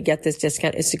only way to get this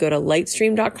discount is to go to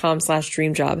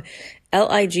lightstream.com/dreamjob.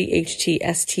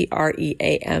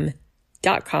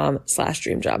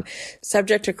 lightstream.com/dreamjob.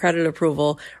 Subject to credit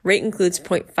approval. Rate includes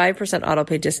 0.5%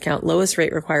 autopay discount. Lowest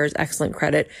rate requires excellent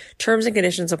credit. Terms and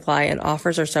conditions apply, and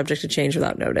offers are subject to change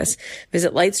without notice.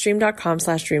 Visit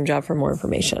lightstream.com/dreamjob for more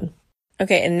information.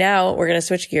 Okay, and now we're going to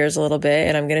switch gears a little bit,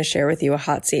 and I'm going to share with you a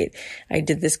hot seat. I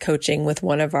did this coaching with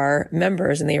one of our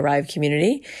members in the Arrive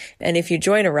community. And if you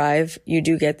join Arrive, you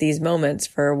do get these moments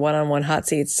for one-on-one hot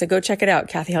seats. So go check it out,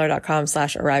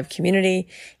 kathyheller.com/Arrive community.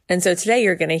 And so today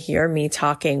you're going to hear me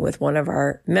talking with one of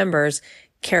our members,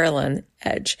 Carolyn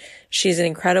Edge. She's an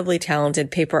incredibly talented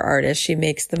paper artist. She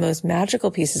makes the most magical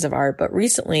pieces of art, but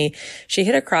recently she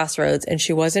hit a crossroads and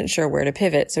she wasn't sure where to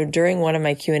pivot. So during one of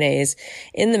my Q&As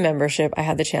in the membership, I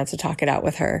had the chance to talk it out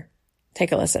with her.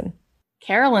 Take a listen.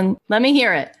 Carolyn, let me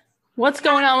hear it. What's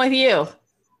going on with you?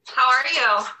 How are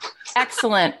you?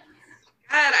 Excellent.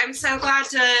 Good. I'm so glad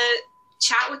to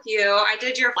chat with you. I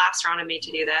did your last round of Made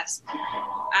to Do This.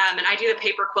 And I do the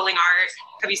paper quilling art.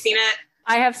 Have you seen it?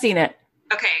 I have seen it.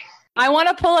 Okay. I want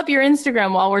to pull up your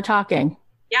Instagram while we're talking.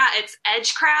 Yeah, it's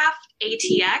Edgecraft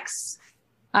ATX.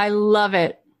 I love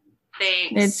it.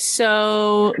 Thanks. It's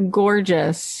so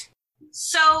gorgeous.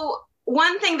 So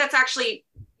one thing that's actually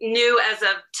new as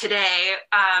of today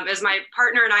is my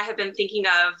partner and I have been thinking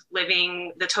of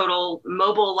living the total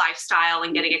mobile lifestyle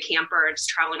and getting a camper and just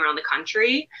traveling around the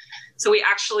country. So we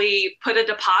actually put a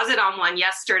deposit on one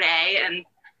yesterday. And,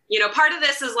 you know, part of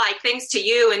this is like, thanks to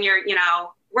you and your, you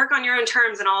know, work on your own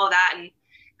terms and all of that. And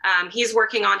he's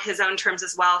working on his own terms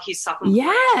as well. He's self-employed.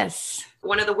 Yes.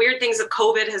 One of the weird things of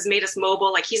COVID has made us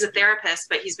mobile. Like, he's a therapist,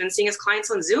 but he's been seeing his clients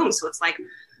on Zoom. So it's like,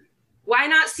 why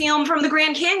not see them from the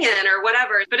Grand Canyon or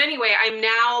whatever? But anyway, I'm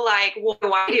now like, what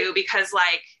do I do? Because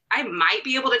like, I might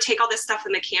be able to take all this stuff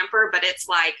in the camper, but it's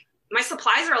like, my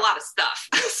supplies are a lot of stuff.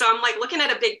 So I'm like looking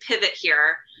at a big pivot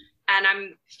here, and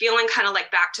I'm feeling kind of like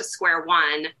back to square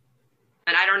one.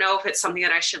 And I don't know if it's something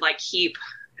that I should like keep,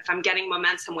 if I'm getting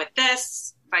momentum with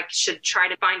this, if I should try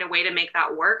to find a way to make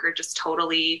that work or just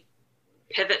totally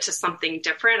pivot to something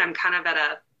different. I'm kind of at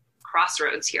a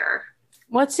crossroads here.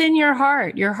 What's in your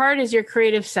heart? Your heart is your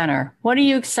creative center. What are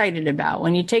you excited about?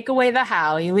 When you take away the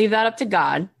how, you leave that up to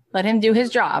God, let him do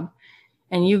his job,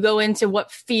 and you go into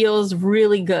what feels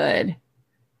really good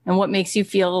and what makes you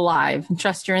feel alive, and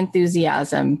trust your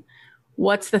enthusiasm.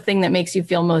 What's the thing that makes you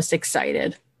feel most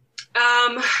excited?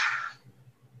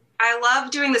 I love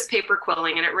doing this paper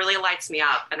quilling, and it really lights me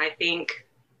up. And I think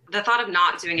the thought of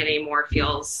not doing it anymore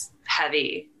feels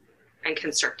heavy and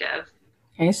constrictive.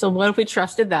 Okay, so what if we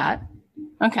trusted that?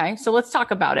 Okay, so let's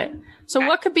talk about it. So okay.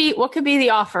 what could be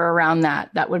the offer around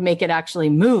that would make it actually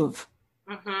move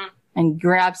and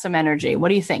grab some energy? What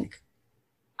do you think?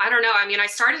 I don't know. I mean, I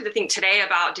started to think today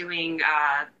about doing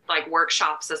like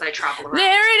workshops as I travel around.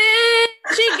 There it is.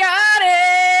 She got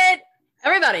it.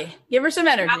 Everybody, give her some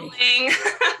energy.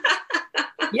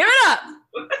 Give it up.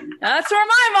 That's where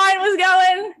my mind was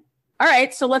going. All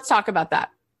right, so let's talk about that.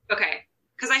 Okay.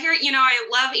 Because I hear, you know, I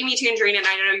love Amy Tangerine, and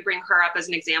I know you bring her up as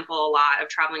an example a lot of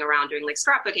traveling around doing like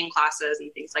scrapbooking classes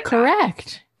and things like that.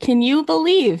 Correct. Can you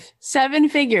believe 7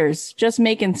 figures just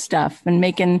making stuff and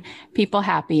making people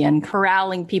happy and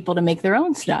corralling people to make their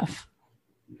own stuff?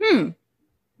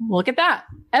 Look at that.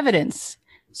 Evidence.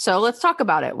 So let's talk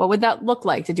about it. What would that look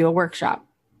like to do a workshop?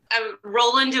 I would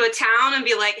roll into a town and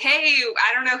be like, hey,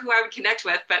 I don't know who I would connect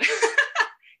with, but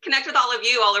connect with all of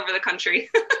you all over the country.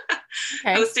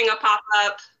 Okay. Hosting a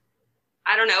pop-up.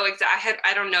 I don't know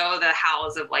I don't know the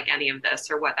hows of like any of this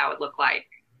or what that would look like.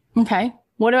 Okay.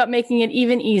 What about making it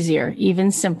even easier,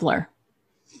 even simpler?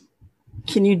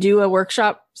 Can you do a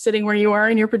workshop sitting where you are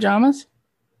in your pajamas?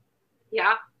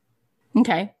 Yeah.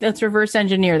 Okay. Let's reverse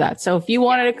engineer that. So if you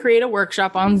wanted to create a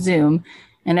workshop on Zoom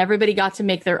and everybody got to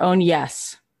make their own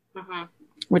yes,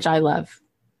 which I love.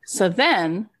 So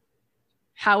then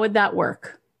how would that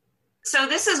work? So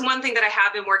this is one thing that I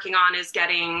have been working on, is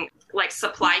getting like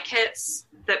supply kits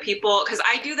that people, because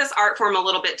I do this art form a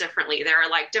little bit differently. There are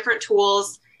like different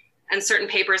tools and certain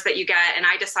papers that you get. And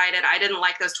I decided I didn't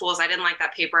like those tools. I didn't like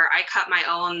that paper. I cut my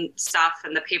own stuff,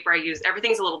 and the paper I use,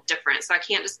 everything's a little different. So I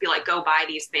can't just be like, go buy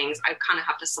these things. I kind of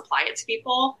have to supply it to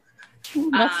people.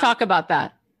 Let's talk about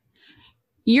that.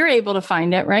 You're able to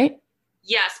find it, right?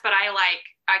 Yes, but I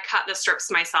cut the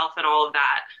strips myself and all of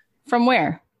that From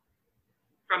where?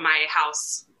 from my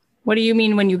house. What do you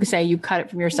mean when you say you cut it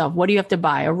from yourself? What do you have to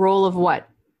buy? A roll of what?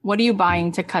 What are you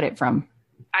buying to cut it from?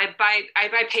 I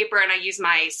buy paper and I use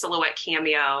my Silhouette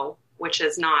Cameo, which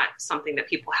is not something that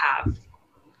people have,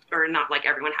 or not like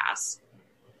everyone has.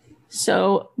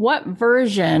 So what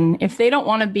version, if they don't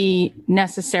want to be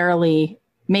necessarily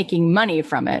making money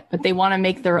from it, but they want to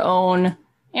make their own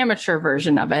amateur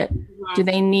version of it, do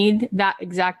they need that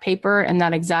exact paper and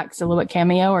that exact Silhouette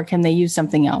Cameo, or can they use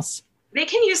something else? They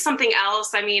can use something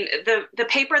else. I mean, the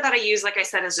paper that I use, like I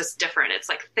said, is just different. It's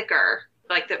like thicker.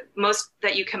 Like the most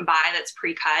that you can buy that's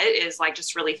pre-cut is like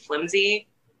just really flimsy.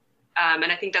 And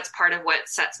I think that's part of what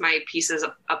sets my pieces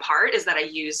apart is that I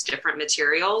use different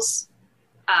materials.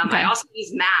 Okay. I also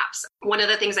use maps. One of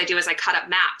the things I do is I cut up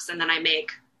maps and then I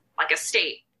make like a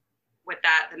state with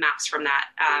the maps from that.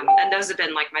 And those have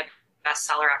been like my best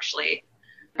seller, actually.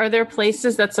 Are there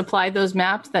places that supply those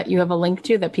maps that you have a link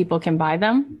to that people can buy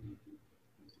them?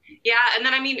 Yeah. And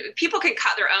then, I mean, people can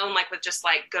cut their own, like with just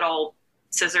like good old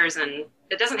scissors, and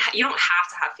you don't have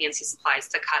to have fancy supplies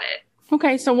to cut it.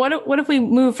 Okay. So what if we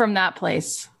move from that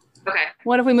place? Okay.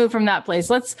 What if we move from that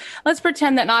place? Let's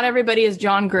pretend that not everybody is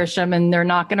John Grisham and they're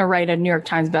not going to write a New York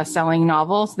Times best-selling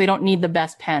novel. So they don't need the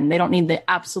best pen. They don't need the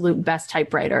absolute best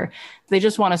typewriter. They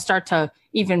just want to start to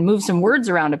even move some words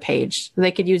around a page.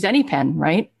 They could use any pen,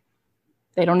 right?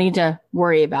 They don't need to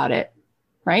worry about it,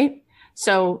 right?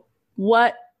 So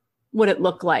what would it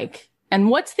look like? And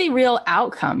what's the real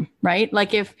outcome, right?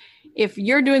 Like if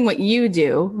you're doing what you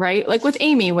do, right? Like with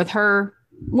Amy, with her,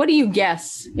 what do you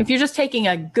guess? If you're just taking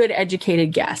a good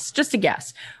educated guess, just a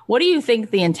guess, what do you think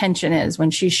the intention is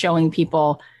when she's showing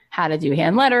people how to do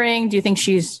hand lettering? Do you think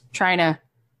she's trying to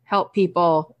help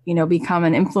people, become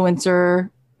an influencer,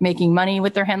 making money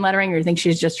with their hand lettering? Or do you think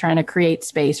she's just trying to create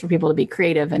space for people to be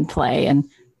creative and play and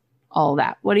all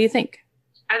that? What do you think?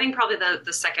 I think probably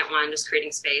the second one, just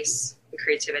creating space and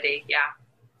creativity. Yeah.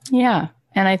 Yeah.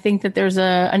 And I think that there's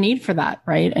a need for that,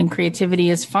 right? And creativity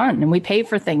is fun, and we pay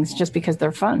for things just because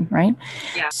they're fun, right?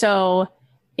 Yeah. So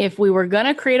if we were going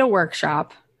to create a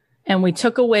workshop and we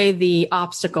took away the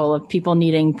obstacle of people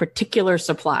needing particular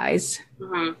supplies,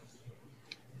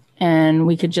 and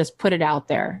we could just put it out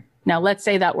there. Now, let's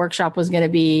say that workshop was going to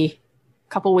be a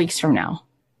couple weeks from now.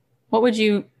 What would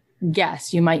you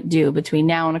guess you might do between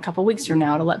now and a couple weeks from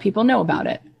now to let people know about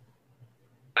it?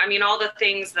 I mean, all the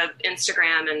things, the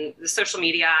Instagram and the social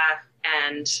media,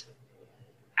 and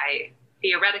I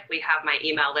theoretically have my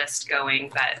email list going,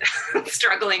 but I'm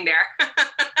struggling there.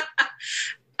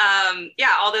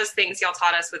 Yeah, all those things y'all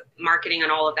taught us with marketing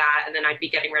and all of that. And then I'd be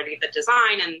getting ready the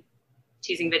design and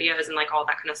teasing videos and like all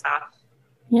that kind of stuff.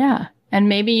 Yeah. And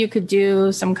maybe you could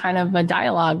do some kind of a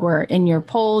dialogue where in your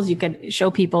polls, you could show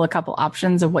people a couple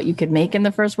options of what you could make in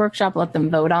the first workshop, let them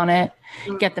vote on it,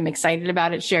 get them excited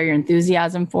about it, share your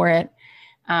enthusiasm for it.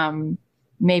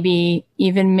 Maybe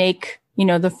even make,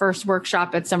 the first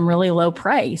workshop at some really low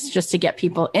price just to get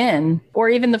people in, or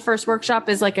even the first workshop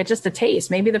is like just a taste.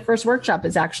 Maybe the first workshop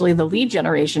is actually the lead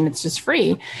generation. It's just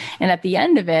free. And at the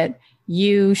end of it,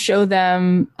 you show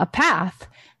them a path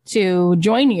to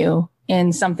join you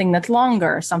in something that's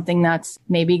longer, something that's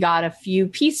maybe got a few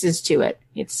pieces to it.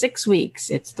 It's 6 weeks,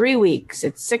 it's 3 weeks,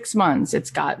 it's 6 months, it's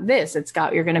got this,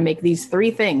 you're going to make these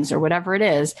 3 things or whatever it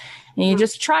is. And you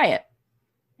just try it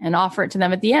and offer it to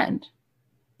them at the end.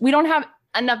 We don't have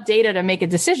enough data to make a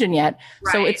decision yet.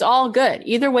 Right. So it's all good.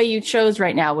 Either way you chose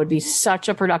right now would be such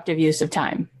a productive use of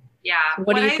time. Yeah.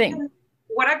 What do you think?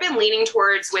 What I've been leaning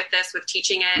towards with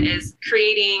teaching it is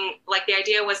creating, like the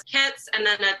idea was kits and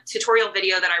then a tutorial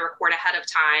video that I record ahead of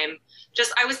time.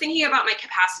 I was thinking about my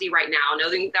capacity right now,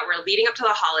 knowing that we're leading up to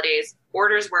the holidays.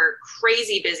 Orders were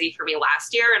crazy busy for me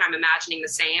last year, and I'm imagining the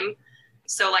same.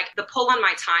 So like the pull on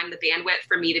my time, the bandwidth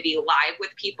for me to be live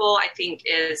with people, I think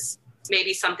is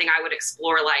maybe something I would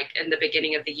explore like in the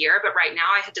beginning of the year. But right now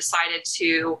I had decided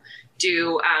to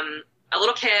do a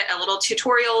little kit, a little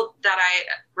tutorial that I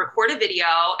record a video,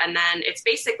 and then it's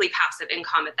basically passive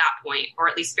income at that point, or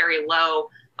at least very low.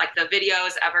 Like the video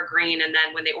is evergreen, and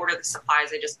then when they order the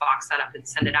supplies, I just box that up and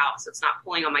send it out. So it's not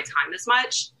pulling on my time as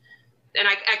much. And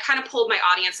I kind of pulled my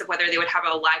audience of whether they would have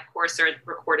a live course or a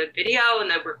recorded video, and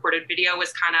the recorded video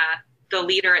was kind of the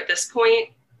leader at this point.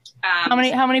 How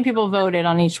many people voted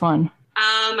on each one?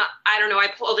 I don't know. I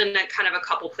pulled in kind of a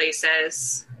couple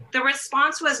places. The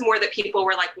response was more that people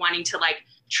were like wanting to like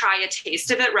try a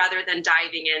taste of it rather than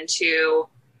diving into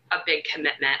a big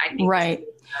commitment, I think. Right.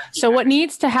 So what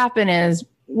needs to happen is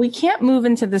we can't move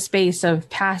into the space of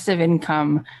passive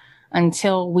income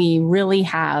until we really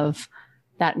have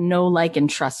that know, like, and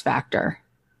trust factor.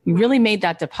 You really made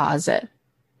that deposit.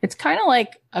 It's kind of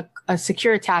like a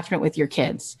secure attachment with your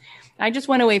kids. I just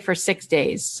went away for 6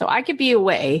 days, so I could be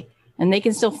away and they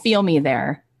can still feel me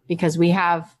there because we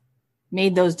have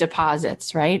made those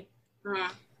deposits, right?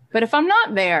 Mm-hmm. But if I'm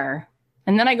not there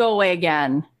and then I go away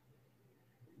again,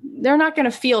 they're not going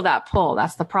to feel that pull.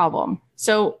 That's the problem.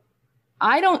 So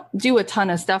I don't do a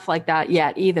ton of stuff like that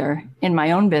yet either in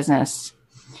my own business.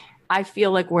 I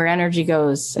feel like where energy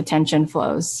goes, attention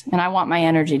flows, and I want my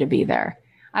energy to be there.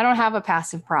 I don't have a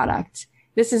passive product.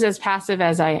 This is as passive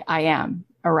as I am,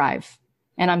 Arrive.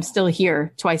 And I'm still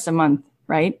here twice a month,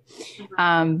 right?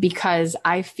 Because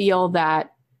I feel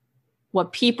that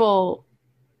what people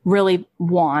really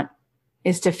want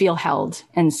is to feel held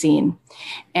and seen.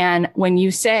 And when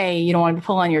you say you don't want to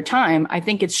pull on your time, I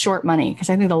think it's short money, because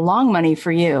I think the long money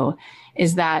for you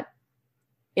is that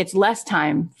it's less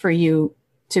time for you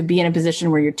to be in a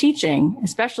position where you're teaching,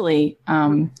 especially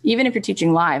even if you're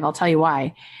teaching live. I'll tell you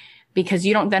why. Because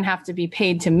you don't then have to be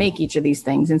paid to make each of these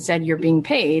things. Instead, you're being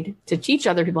paid to teach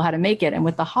other people how to make it. And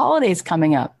with the holidays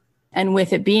coming up and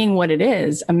with it being what it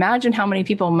is, imagine how many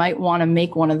people might want to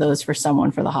make one of those for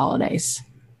someone for the holidays.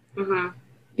 Mm-hmm.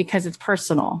 Because it's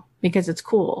personal, because it's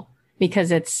cool,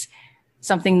 because it's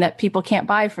something that people can't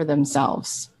buy for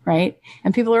themselves. Right.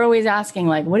 And people are always asking,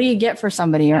 like, what do you get for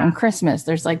somebody or on Christmas?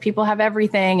 There's like, people have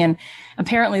everything. And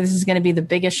apparently this is going to be the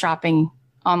biggest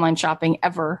online shopping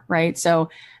ever. Right. So,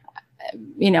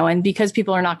 and because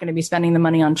people are not going to be spending the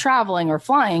money on traveling or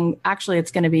flying, actually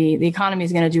the economy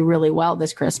is going to do really well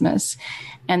this Christmas.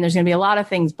 And there's going to be a lot of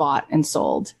things bought and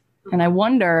sold. And I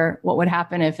wonder what would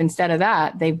happen if instead of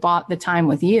that, they bought the time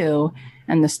with you,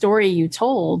 and the story you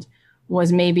told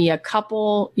was maybe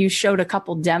you showed a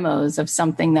couple demos of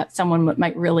something that someone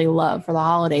might really love for the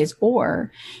holidays,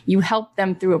 or you helped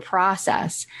them through a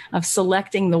process of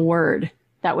selecting the word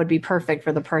that would be perfect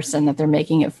for the person that they're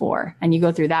making it for. And you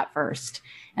go through that first.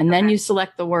 And then you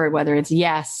select the word, whether it's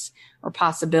yes or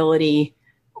possibility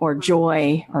or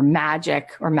joy or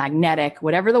magic or magnetic,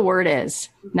 whatever the word is.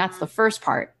 And that's the first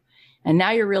part. And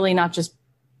now you're really not just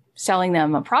selling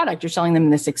them a product, you're selling them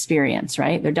this experience,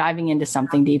 right? They're diving into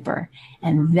something deeper.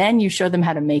 And then you show them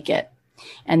how to make it.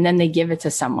 And then they give it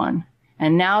to someone.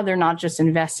 And now they're not just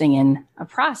investing in a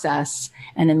process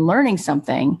and in learning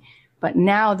something, but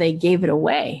now they gave it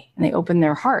away and they opened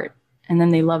their heart, and then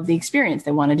they love the experience.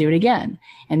 They want to do it again.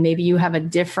 And maybe you have a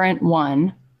different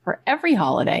one for every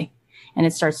holiday, and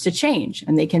it starts to change,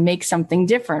 and they can make something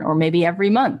different. Or maybe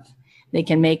every month they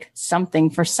can make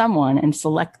something for someone and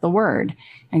select the word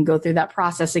and go through that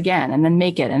process again, and then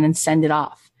make it and then send it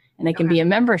off. And it can be a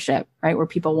membership, right? Where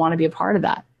people want to be a part of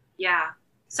that. Yeah.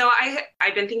 So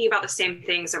I've been thinking about the same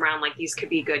things around, like, these could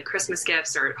be good Christmas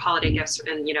gifts or holiday gifts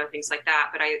and, things like that.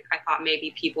 But I thought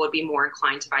maybe people would be more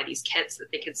inclined to buy these kits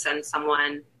that they could send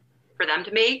someone for them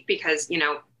to make, because,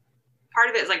 part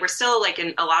of it is like, we're still like,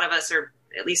 a lot of us are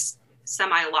at least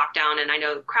semi lockdown. And I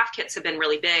know craft kits have been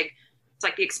really big. It's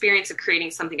like the experience of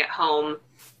creating something at home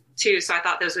too. So I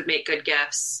thought those would make good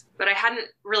gifts, but I hadn't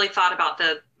really thought about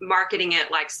the marketing it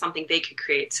like something they could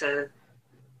create to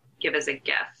give as a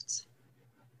gift.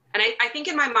 And I think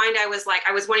in my mind, I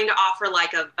was wanting to offer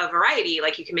like a variety,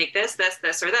 like you can make this,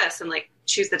 or this, and like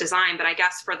choose the design. But I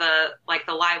guess for the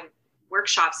live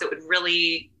workshops, it would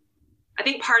really, I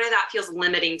think part of that feels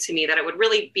limiting to me, that it would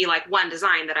really be like one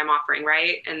design that I'm offering,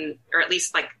 right? Or at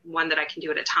least like one that I can do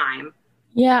at a time.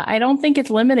 Yeah, I don't think it's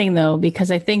limiting though,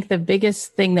 because I think the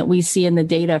biggest thing that we see in the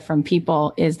data from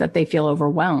people is that they feel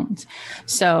overwhelmed.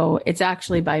 So it's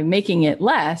actually by making it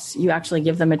less, you actually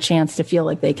give them a chance to feel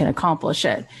like they can accomplish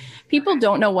it. People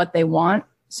don't know what they want,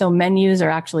 so menus are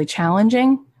actually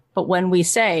challenging. But when we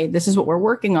say, this is what we're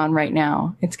working on right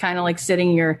now, it's kind of like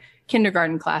sitting your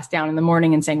kindergarten class down in the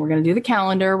morning and saying, we're going to do the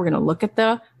calendar, we're going to look at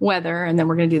the weather, and then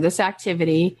we're going to do this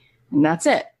activity, and that's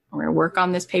it. We're going to work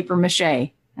on this paper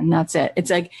mache. And that's it.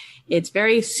 It's like, it's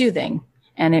very soothing,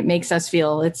 and it makes us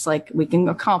feel it's like we can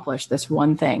accomplish this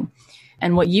one thing.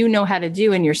 And what you know how to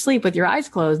do in your sleep with your eyes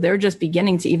closed, they're just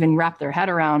beginning to even wrap their head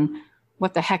around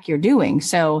what the heck you're doing.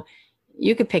 So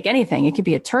you could pick anything. It could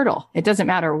be a turtle. It doesn't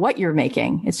matter what you're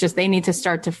making. It's just, they need to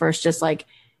start to first just like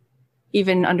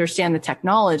even understand the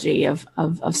technology of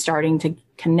starting to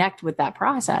connect with that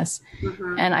process.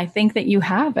 Mm-hmm. And I think that you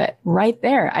have it right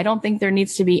there. I don't think there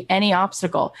needs to be any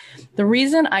obstacle. The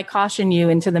reason I caution you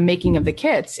into the making of the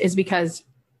kits is because,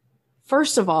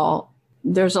 first of all,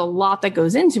 there's a lot that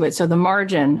goes into it. So the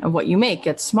margin of what you make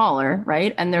gets smaller,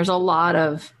 right? And there's a lot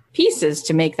of pieces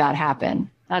to make that happen.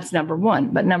 That's number one.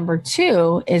 But number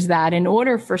two is that in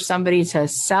order for somebody to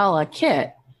sell a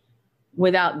kit,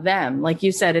 without them. Like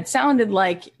you said, it sounded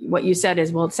like what you said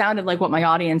is, well, it sounded like what my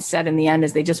audience said in the end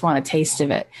is they just want a taste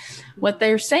of it. What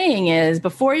they're saying is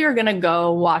before you're going to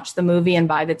go watch the movie and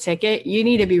buy the ticket, you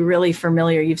need to be really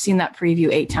familiar. You've seen that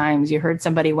preview 8 times. You heard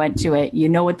somebody went to it. You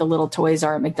know what the little toys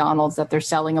are at McDonald's that they're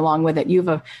selling along with it. You have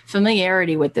a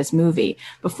familiarity with this movie.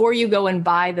 Before you go and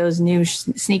buy those new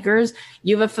sneakers,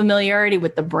 you have a familiarity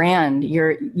with the brand.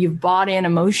 You've bought in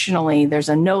emotionally. There's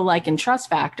a know, like, and trust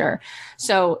factor.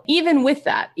 So even with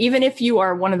that, even if you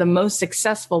are one of the most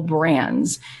successful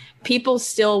brands, people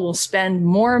still will spend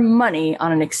more money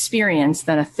on an experience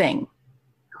than a thing.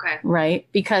 Okay. Right?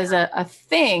 Because a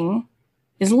thing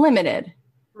is limited,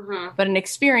 but an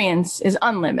experience is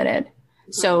unlimited.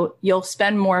 So you'll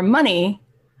spend more money.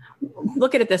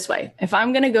 Look at it this way. If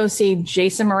I'm going to go see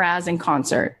Jason Mraz in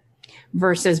concert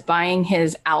versus buying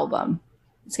his album,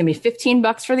 it's going to be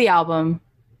 $15 for the album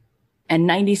and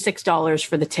 $96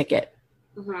 for the ticket.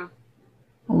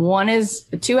 One is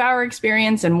a 2-hour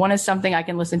experience and one is something I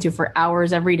can listen to for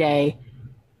hours every day.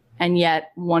 And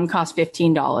yet one costs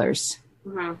 $15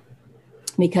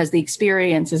 because the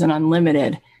experience is an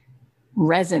unlimited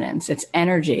resonance. It's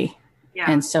energy. Yeah.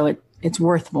 And so it's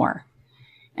worth more.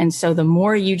 And so the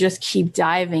more you just keep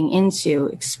diving into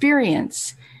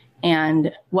experience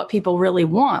and what people really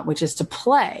want, which is to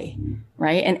play,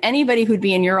 right? And anybody who'd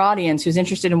be in your audience who's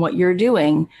interested in what you're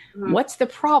doing, what's the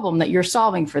problem that you're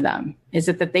solving for them? Is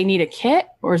it that they need a kit,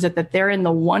 or is it that they're in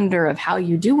the wonder of how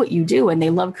you do what you do and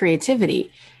they love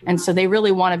creativity? And so they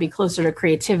really want to be closer to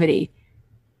creativity.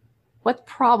 What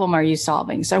problem are you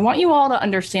solving? So I want you all to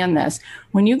understand this.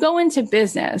 When you go into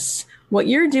business, what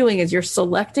you're doing is you're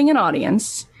selecting an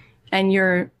audience and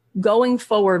you're going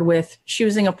forward with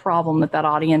choosing a problem that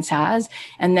audience has,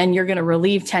 and then you're going to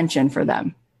relieve tension for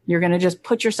them. You're going to just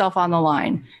put yourself on the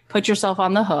line, put yourself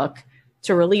on the hook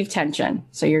to relieve tension.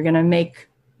 So you're going to make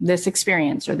this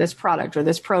experience or this product or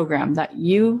this program that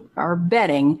you are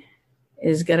betting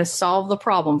is going to solve the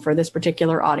problem for this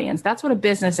particular audience. That's what a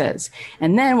business is.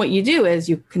 And then what you do is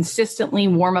you consistently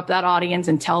warm up that audience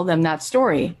and tell them that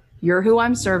story. You're who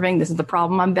I'm serving. This is the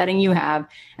problem I'm betting you have.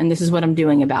 And this is what I'm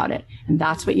doing about it. And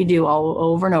that's what you do all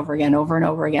over and over again, over and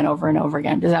over again, over and over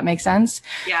again. Does that make sense?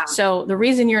 Yeah. So the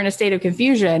reason you're in a state of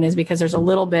confusion is because there's a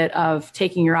little bit of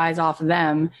taking your eyes off of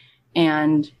them.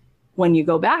 And when you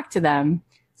go back to them,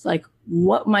 it's like,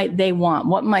 what might they want?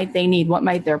 What might they need? What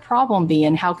might their problem be?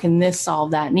 And how can this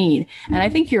solve that need? And I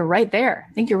think you're right there.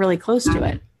 I think you're really close to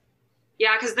it.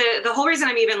 Yeah, because the whole reason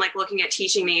I'm even like looking at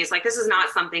teaching these, like, this is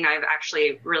not something I've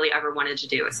actually really ever wanted to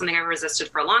do. It's something I've resisted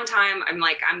for a long time. I'm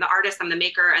the artist, I'm the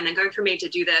maker, and then going from made to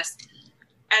do this.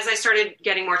 As I started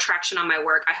getting more traction on my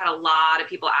work, I had a lot of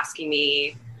people asking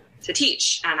me to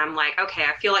teach. And I'm like, okay,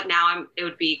 I feel like now it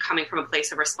would be coming from a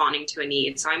place of responding to a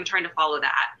need. So I'm trying to follow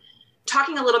that.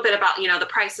 Talking a little bit about, the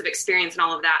price of experience and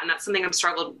all of that. And that's something I've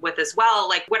struggled with as well.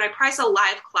 Like, would I price a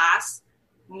live class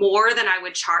more than I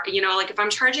would charge, like if I'm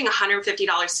charging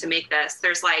 $150 to make this,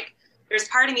 there's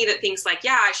part of me that thinks like,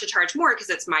 yeah, I should charge more because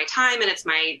it's my time and it's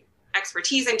my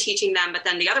expertise I'm teaching them. But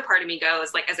then the other part of me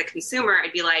goes like, as a consumer,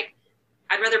 I'd be like,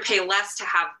 I'd rather pay less to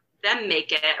have them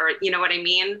make it, or you know what I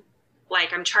mean?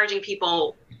 Like, I'm charging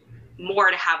people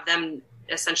more to have them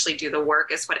essentially do the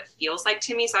work is what it feels like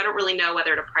to me. So I don't really know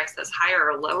whether to price this higher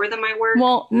or lower than my work.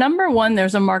 Well, number one,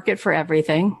 there's a market for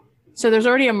everything. So there's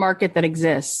already a market that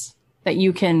exists that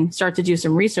you can start to do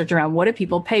some research around. What do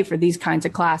people pay for these kinds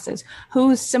of classes?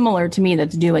 Who's similar to me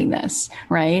that's doing this,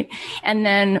 right? And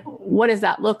then what does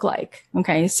that look like?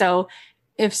 Okay. So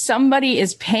if somebody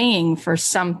is paying for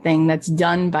something that's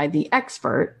done by the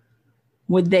expert,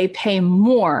 would they pay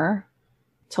more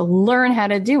to learn how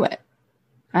to do it?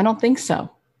 I don't think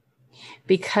so,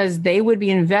 because they would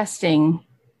be investing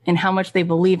in how much they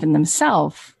believe in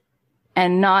themselves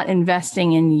and not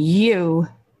investing in you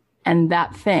and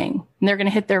that thing. And they're going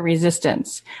to hit their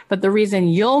resistance. But the reason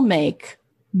you'll make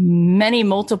many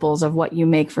multiples of what you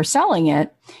make for selling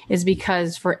it is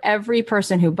because for every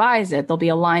person who buys it, there'll be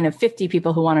a line of 50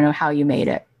 people who want to know how you made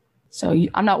it. So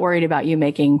I'm not worried about you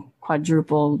making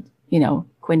quadruple,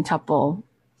 quintuple,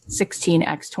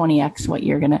 16x, 20x what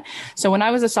you're going to. So when I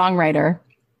was a songwriter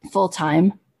full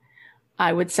time,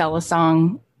 I would sell a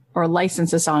song or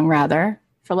license a song rather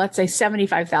for, let's say,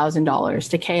 $75,000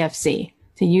 to KFC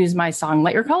to use my song,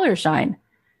 Let Your Colors Shine.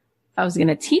 If I was going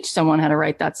to teach someone how to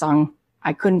write that song,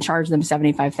 I couldn't charge them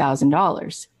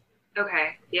 $75,000. Okay.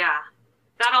 Yeah.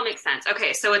 That all makes sense.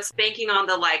 Okay. So it's banking on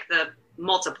the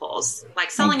multiples,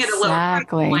 like selling it a lower price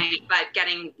point, but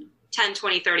getting 10,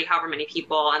 20, 30, however many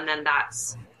people. And then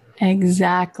that's.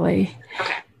 Exactly.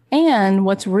 Okay. And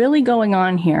what's really going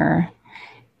on here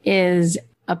is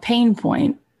a pain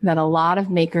point that a lot of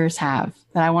makers have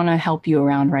that I want to help you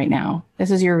around right now.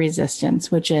 This is your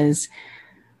resistance, which is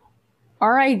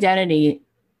our identity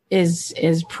is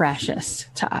precious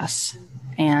to us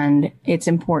and it's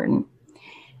important.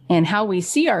 And how we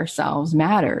see ourselves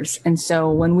matters. And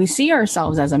so when we see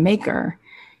ourselves as a maker,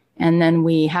 and then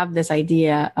we have this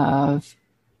idea of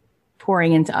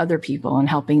pouring into other people and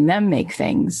helping them make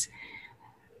things,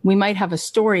 we might have a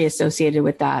story associated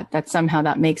with that somehow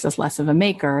that makes us less of a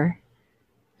maker.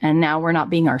 And now we're not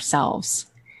being ourselves.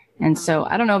 And so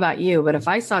I don't know about you, but if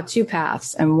I saw two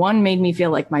paths and one made me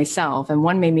feel like myself and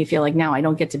one made me feel like now I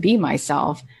don't get to be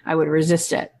myself, I would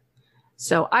resist it.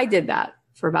 So I did that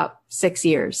for about 6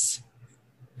 years.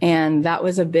 And that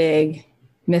was a big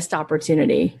missed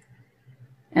opportunity.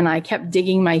 And I kept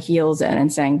digging my heels in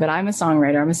and saying, but I'm a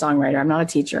songwriter. I'm not a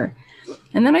teacher.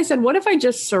 And then I said, what if I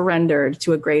just surrendered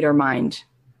to a greater mind,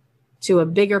 to a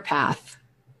bigger path?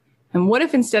 And what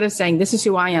if instead of saying, this is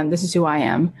who I am,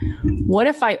 what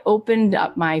if I opened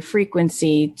up my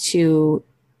frequency to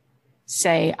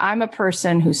say, I'm a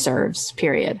person who serves,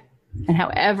 period. And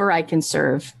however I can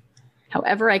serve,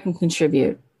 however I can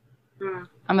contribute,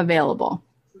 I'm available.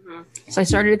 So I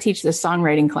started to teach this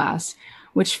songwriting class,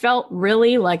 which felt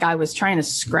really like I was trying to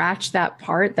scratch that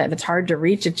part that it's hard to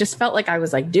reach. It just felt like I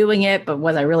was like doing it, but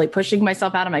was I really pushing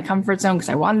myself out of my comfort zone because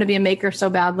I wanted to be a maker so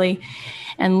badly?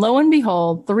 And lo and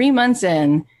behold, 3 months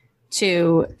in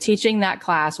to teaching that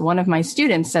class, one of my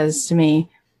students says to me,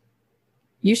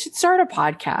 you should start a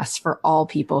podcast for all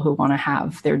people who want to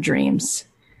have their dreams.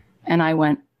 And I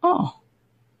went,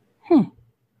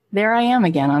 there I am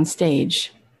again on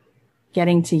stage,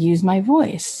 getting to use my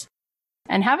voice.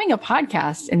 And having a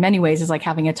podcast in many ways is like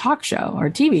having a talk show or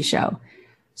a TV show.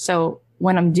 So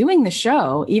when I'm doing the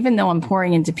show, even though I'm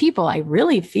pouring into people, I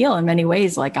really feel in many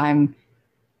ways like I'm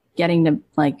getting to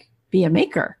like be a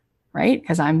maker, right?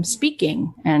 Because I'm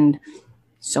speaking and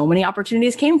so many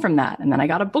opportunities came from that. And then I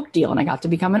got a book deal and I got to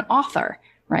become an author,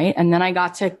 right? And then I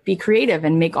got to be creative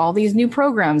and make all these new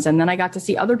programs. And then I got to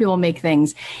see other people make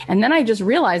things. And then I just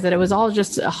realized that it was all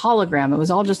just a hologram. It was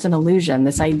all just an illusion.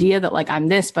 This idea that like, I'm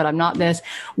this, but I'm not this.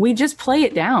 We just play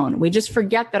it down. We just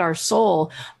forget that our soul,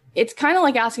 it's kind of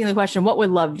like asking the question, what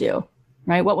would love do?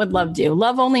 Right? What would love do?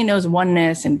 Love only knows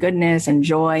oneness and goodness and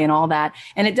joy and all that.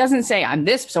 And it doesn't say I'm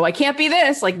this, so I can't be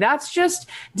this. Like that's just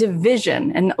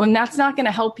division. And that's not going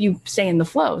to help you stay in the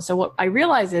flow. So what I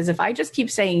realize is if I just keep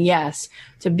saying yes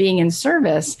to being in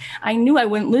service, I knew I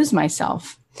wouldn't lose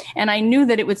myself. And I knew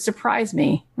that it would surprise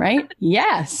me, right?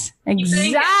 Yes,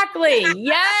 exactly.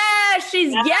 Yes,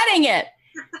 she's getting it.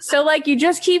 So like you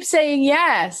just keep saying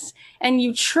yes. And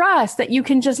you trust that you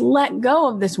can just let go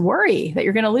of this worry that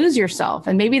you're going to lose yourself.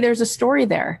 And maybe there's a story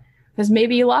there because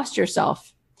maybe you lost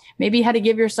yourself. Maybe you had to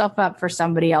give yourself up for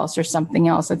somebody else or something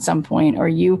else at some point, or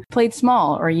you played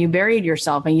small or you buried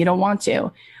yourself and you don't want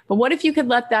to. But what if you could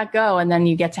let that go and then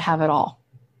you get to have it all?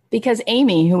 Because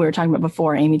Amy, who we were talking about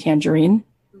before, Amy Tangerine,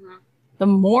 the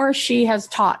more she has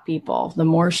taught people, the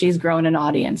more she's grown an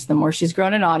audience. The more she's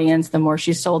grown an audience, the more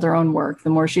she's sold her own work. The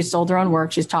more she's sold her own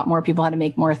work, she's taught more people how to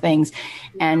make more things.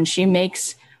 And she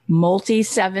makes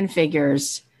multi-seven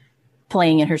figures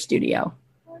playing in her studio.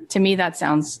 To me, that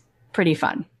sounds pretty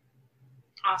fun.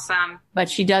 Awesome. But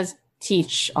she does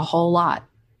teach a whole lot.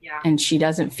 Yeah. And she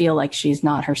doesn't feel like she's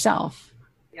not herself.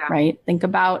 Yeah. Right? Think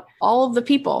about all of the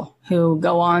people who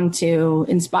go on to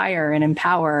inspire and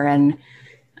empower, and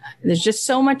there's just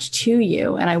so much to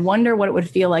you. And I wonder what it would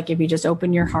feel like if you just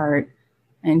open your heart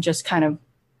and just kind of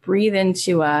breathe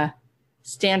into a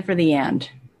stand for the and,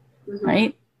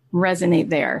 right? Resonate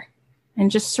there and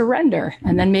just surrender.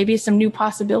 And then maybe some new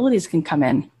possibilities can come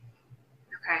in.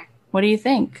 Okay. What do you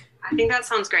think? I think that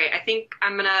sounds great. I think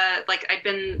I'm going to, like, I've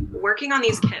been working on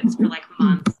these kids for like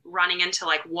months, running into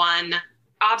like one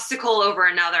obstacle over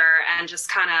another and just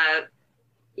kind of,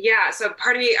 so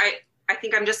part of me, I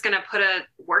think I'm just going to put a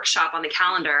workshop on the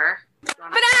calendar. Put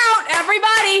out,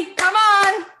 everybody. Come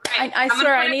on. Right. I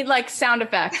swear I need like sound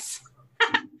effects.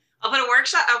 I'll put a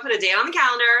workshop. I'll put a date on the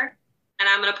calendar and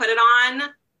I'm going to put it on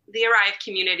the Arrive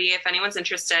community if anyone's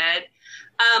interested.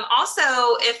 Also,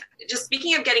 if just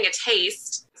speaking of getting a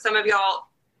taste, some of y'all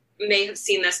may have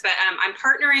seen this, but I'm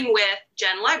partnering with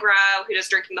Jen Legra, who does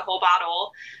Drinking the Whole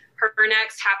Bottle. Her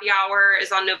next happy hour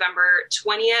is on November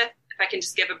 20th. If I can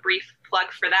just give a brief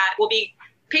plug for that. We'll be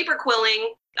paper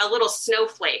quilling a little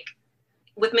snowflake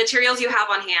with materials you have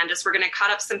on hand. Just we're going to cut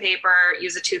up some paper,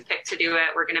 use a toothpick to do it.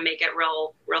 We're going to make it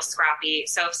real scrappy.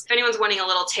 So if anyone's wanting a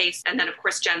little taste, and then of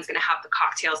course Jen's going to have the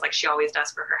cocktails like she always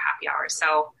does for her happy hour.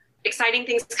 So exciting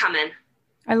things coming.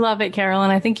 I love it, Carolyn.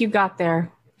 I think you got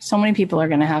there. So many people are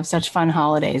going to have such fun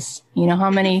holidays. You know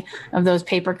how many of those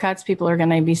paper cuts people are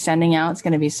going to be sending out? It's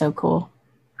going to be so cool.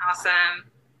 Awesome.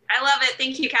 I love it.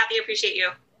 Thank you, Kathy. Appreciate you.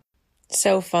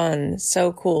 So fun,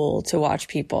 so cool to watch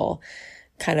people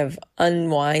kind of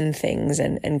unwind things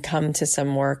and come to some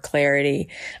more clarity.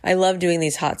 I love doing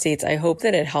these hot seats. I hope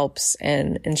that it helps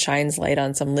and shines light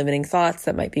on some limiting thoughts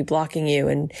that might be blocking you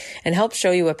and help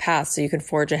show you a path so you can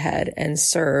forge ahead and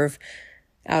serve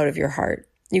out of your heart.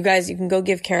 You guys, you can go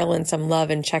give Carolyn some love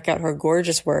and check out her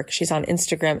gorgeous work. She's on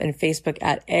Instagram and Facebook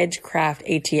at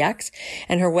EdgeCraftATX,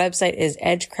 and her website is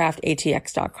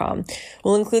edgecraftatx.com.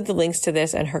 We'll include the links to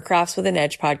this and her Crafts with an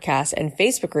Edge podcast and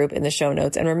Facebook group in the show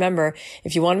notes. And remember,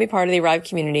 if you want to be part of the Arrive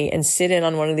community and sit in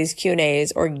on one of these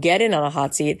Q&As or get in on a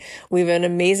hot seat, we have an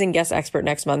amazing guest expert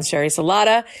next month, Sherry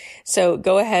Salata. So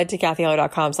go ahead to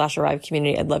kathyheller.com/Arrive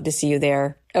community. I'd love to see you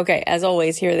there. Okay, as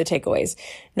always, here are the takeaways.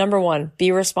 Number 1,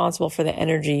 be responsible for the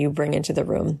energy you bring into the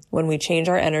room. When we change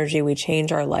our energy, we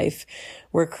change our life.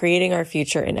 We're creating our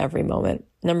future in every moment.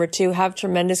 Number 2, have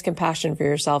tremendous compassion for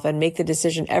yourself and make the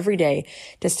decision every day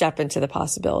to step into the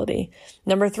possibility.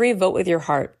 Number 3, vote with your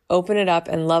heart. Open it up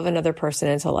and love another person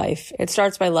into life. It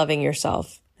starts by loving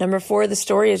yourself. Number 4, the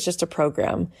story is just a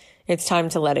program. It's time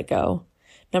to let it go.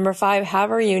 Number 5,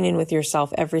 have a reunion with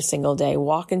yourself every single day.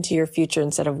 Walk into your future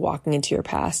instead of walking into your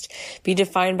past. Be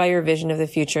defined by your vision of the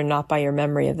future, not by your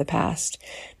memory of the past.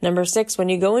 Number 6, when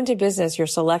you go into business, you're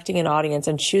selecting an audience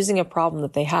and choosing a problem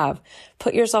that they have.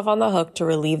 Put yourself on the hook to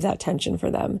relieve that tension for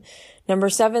them. Number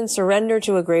 7, surrender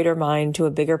to a greater mind, to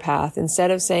a bigger path.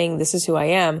 Instead of saying, this is who I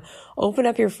am, open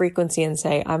up your frequency and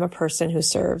say, I'm a person who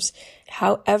serves.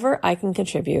 However I can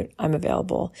contribute, I'm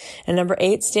available. And number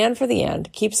 8, stand for the and.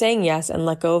 Keep saying yes and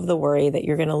let go of the worry that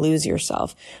you're going to lose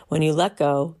yourself. When you let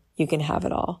go, you can have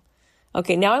it all.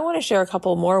 Okay, now I want to share a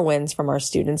couple more wins from our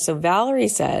students. So Valerie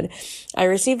said, I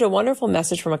received a wonderful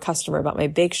message from a customer about my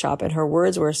bake shop, and her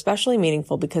words were especially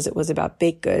meaningful because it was about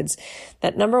baked goods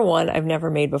that, number 1, I've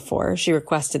never made before. She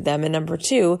requested them. And number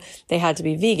 2, they had to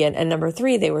be vegan. And number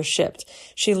 3, they were shipped.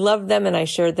 She loved them, and I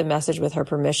shared the message with her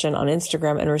permission on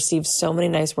Instagram and received so many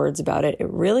nice words about it. It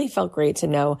really felt great to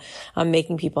know I'm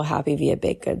making people happy via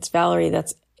baked goods. Valerie,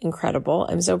 that's incredible.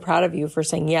 I'm so proud of you for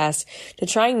saying yes to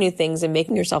trying new things and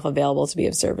making yourself available to be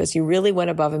of service. You really went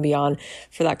above and beyond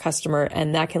for that customer,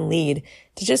 and that can lead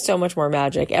to just so much more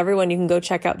magic. Everyone, you can go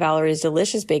check out Valerie's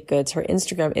delicious baked goods. Her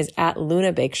Instagram is at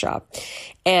Luna Bake Shop.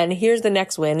 And here's the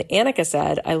next win. Annika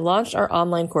said, I launched our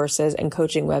online courses and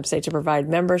coaching website to provide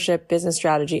membership, business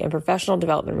strategy, and professional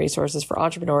development resources for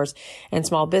entrepreneurs and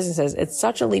small businesses. It's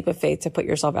such a leap of faith to put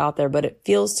yourself out there, but it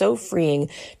feels so freeing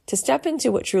to step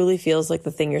into what truly feels like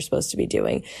the thing you're supposed to be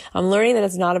doing. I'm learning that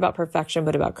it's not about perfection,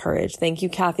 but about courage. Thank you,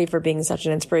 Kathy, for being such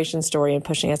an inspiration story and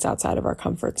pushing us outside of our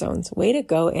comfort zones. Way to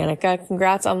go, Annika.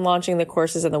 Congrats on launching the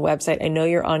courses and the website. I know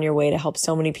you're on your way to help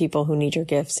so many people who need your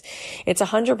gifts. It's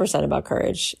 100% about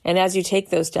courage. And as you take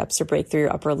those steps to break through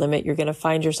your upper limit, you're going to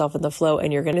find yourself in the flow,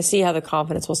 and you're going to see how the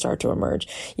confidence will start to emerge.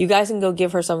 You guys can go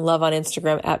give her some love on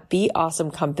Instagram at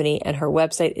BeAwesomeCompany, and her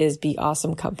website is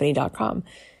beawesomecompany.com.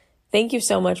 Thank you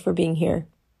so much for being here.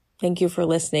 Thank you for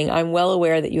listening. I'm well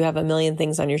aware that you have a million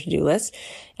things on your to-do list,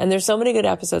 and there's so many good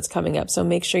episodes coming up. So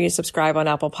make sure you subscribe on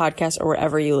Apple Podcasts or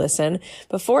wherever you listen.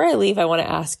 Before I leave, I want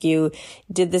to ask you,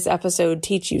 did this episode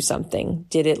teach you something?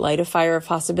 Did it light a fire of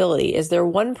possibility? Is there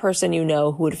one person you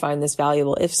know who would find this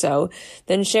valuable? If so,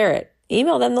 then share it.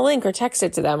 Email them the link or text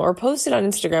it to them or post it on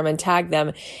Instagram and tag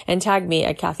them and tag me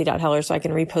at Kathy.Heller so I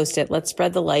can repost it. Let's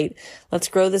spread the light. Let's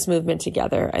grow this movement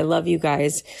together. I love you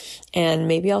guys. And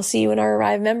maybe I'll see you in our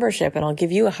Arrive membership and I'll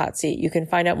give you a hot seat. You can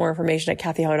find out more information at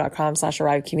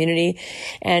kathyheller.com/Arrive community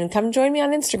and come join me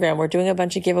on Instagram. We're doing a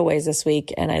bunch of giveaways this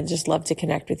week and I'd just love to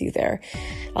connect with you there.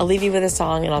 I'll leave you with a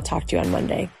song and I'll talk to you on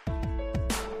Monday.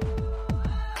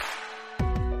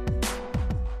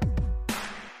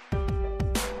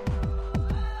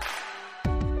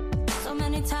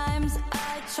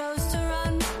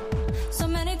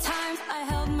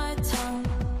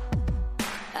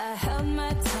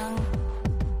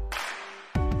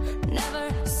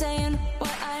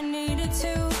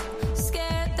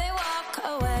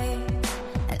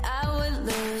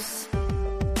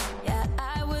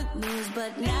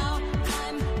 But now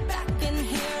I'm back in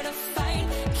here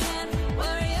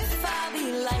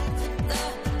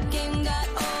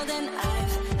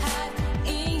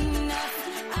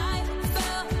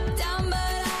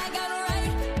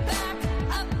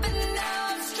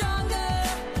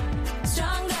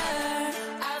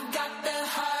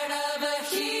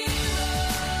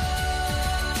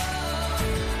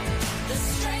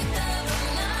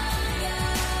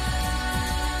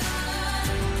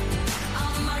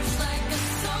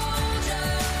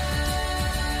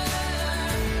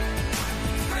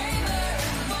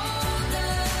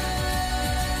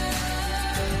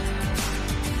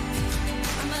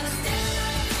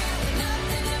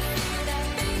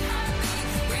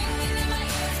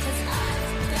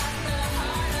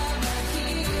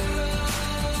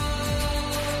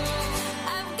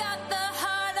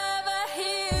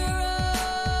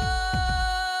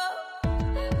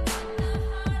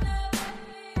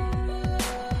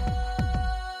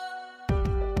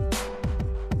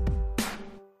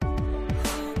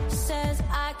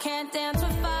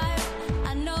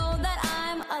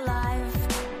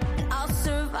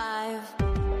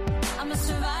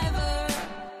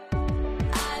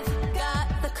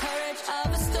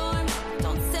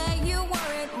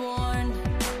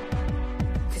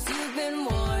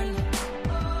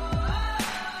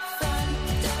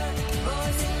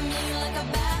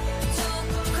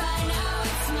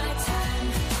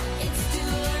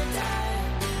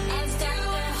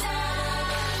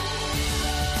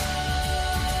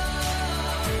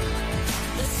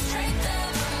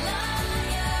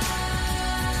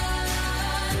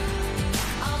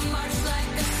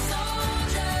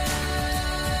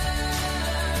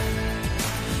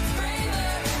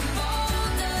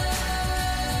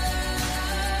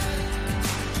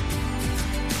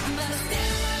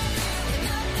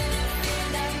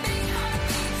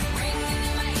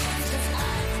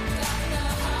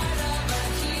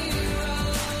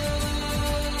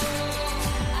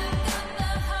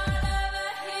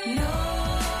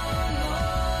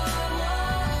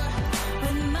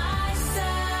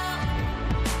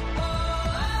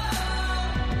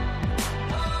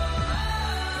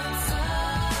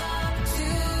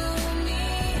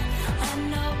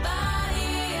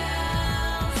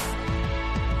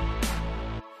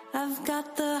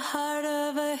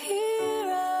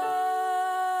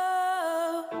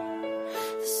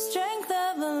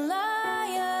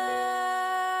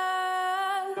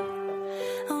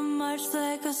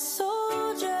a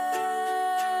soldier.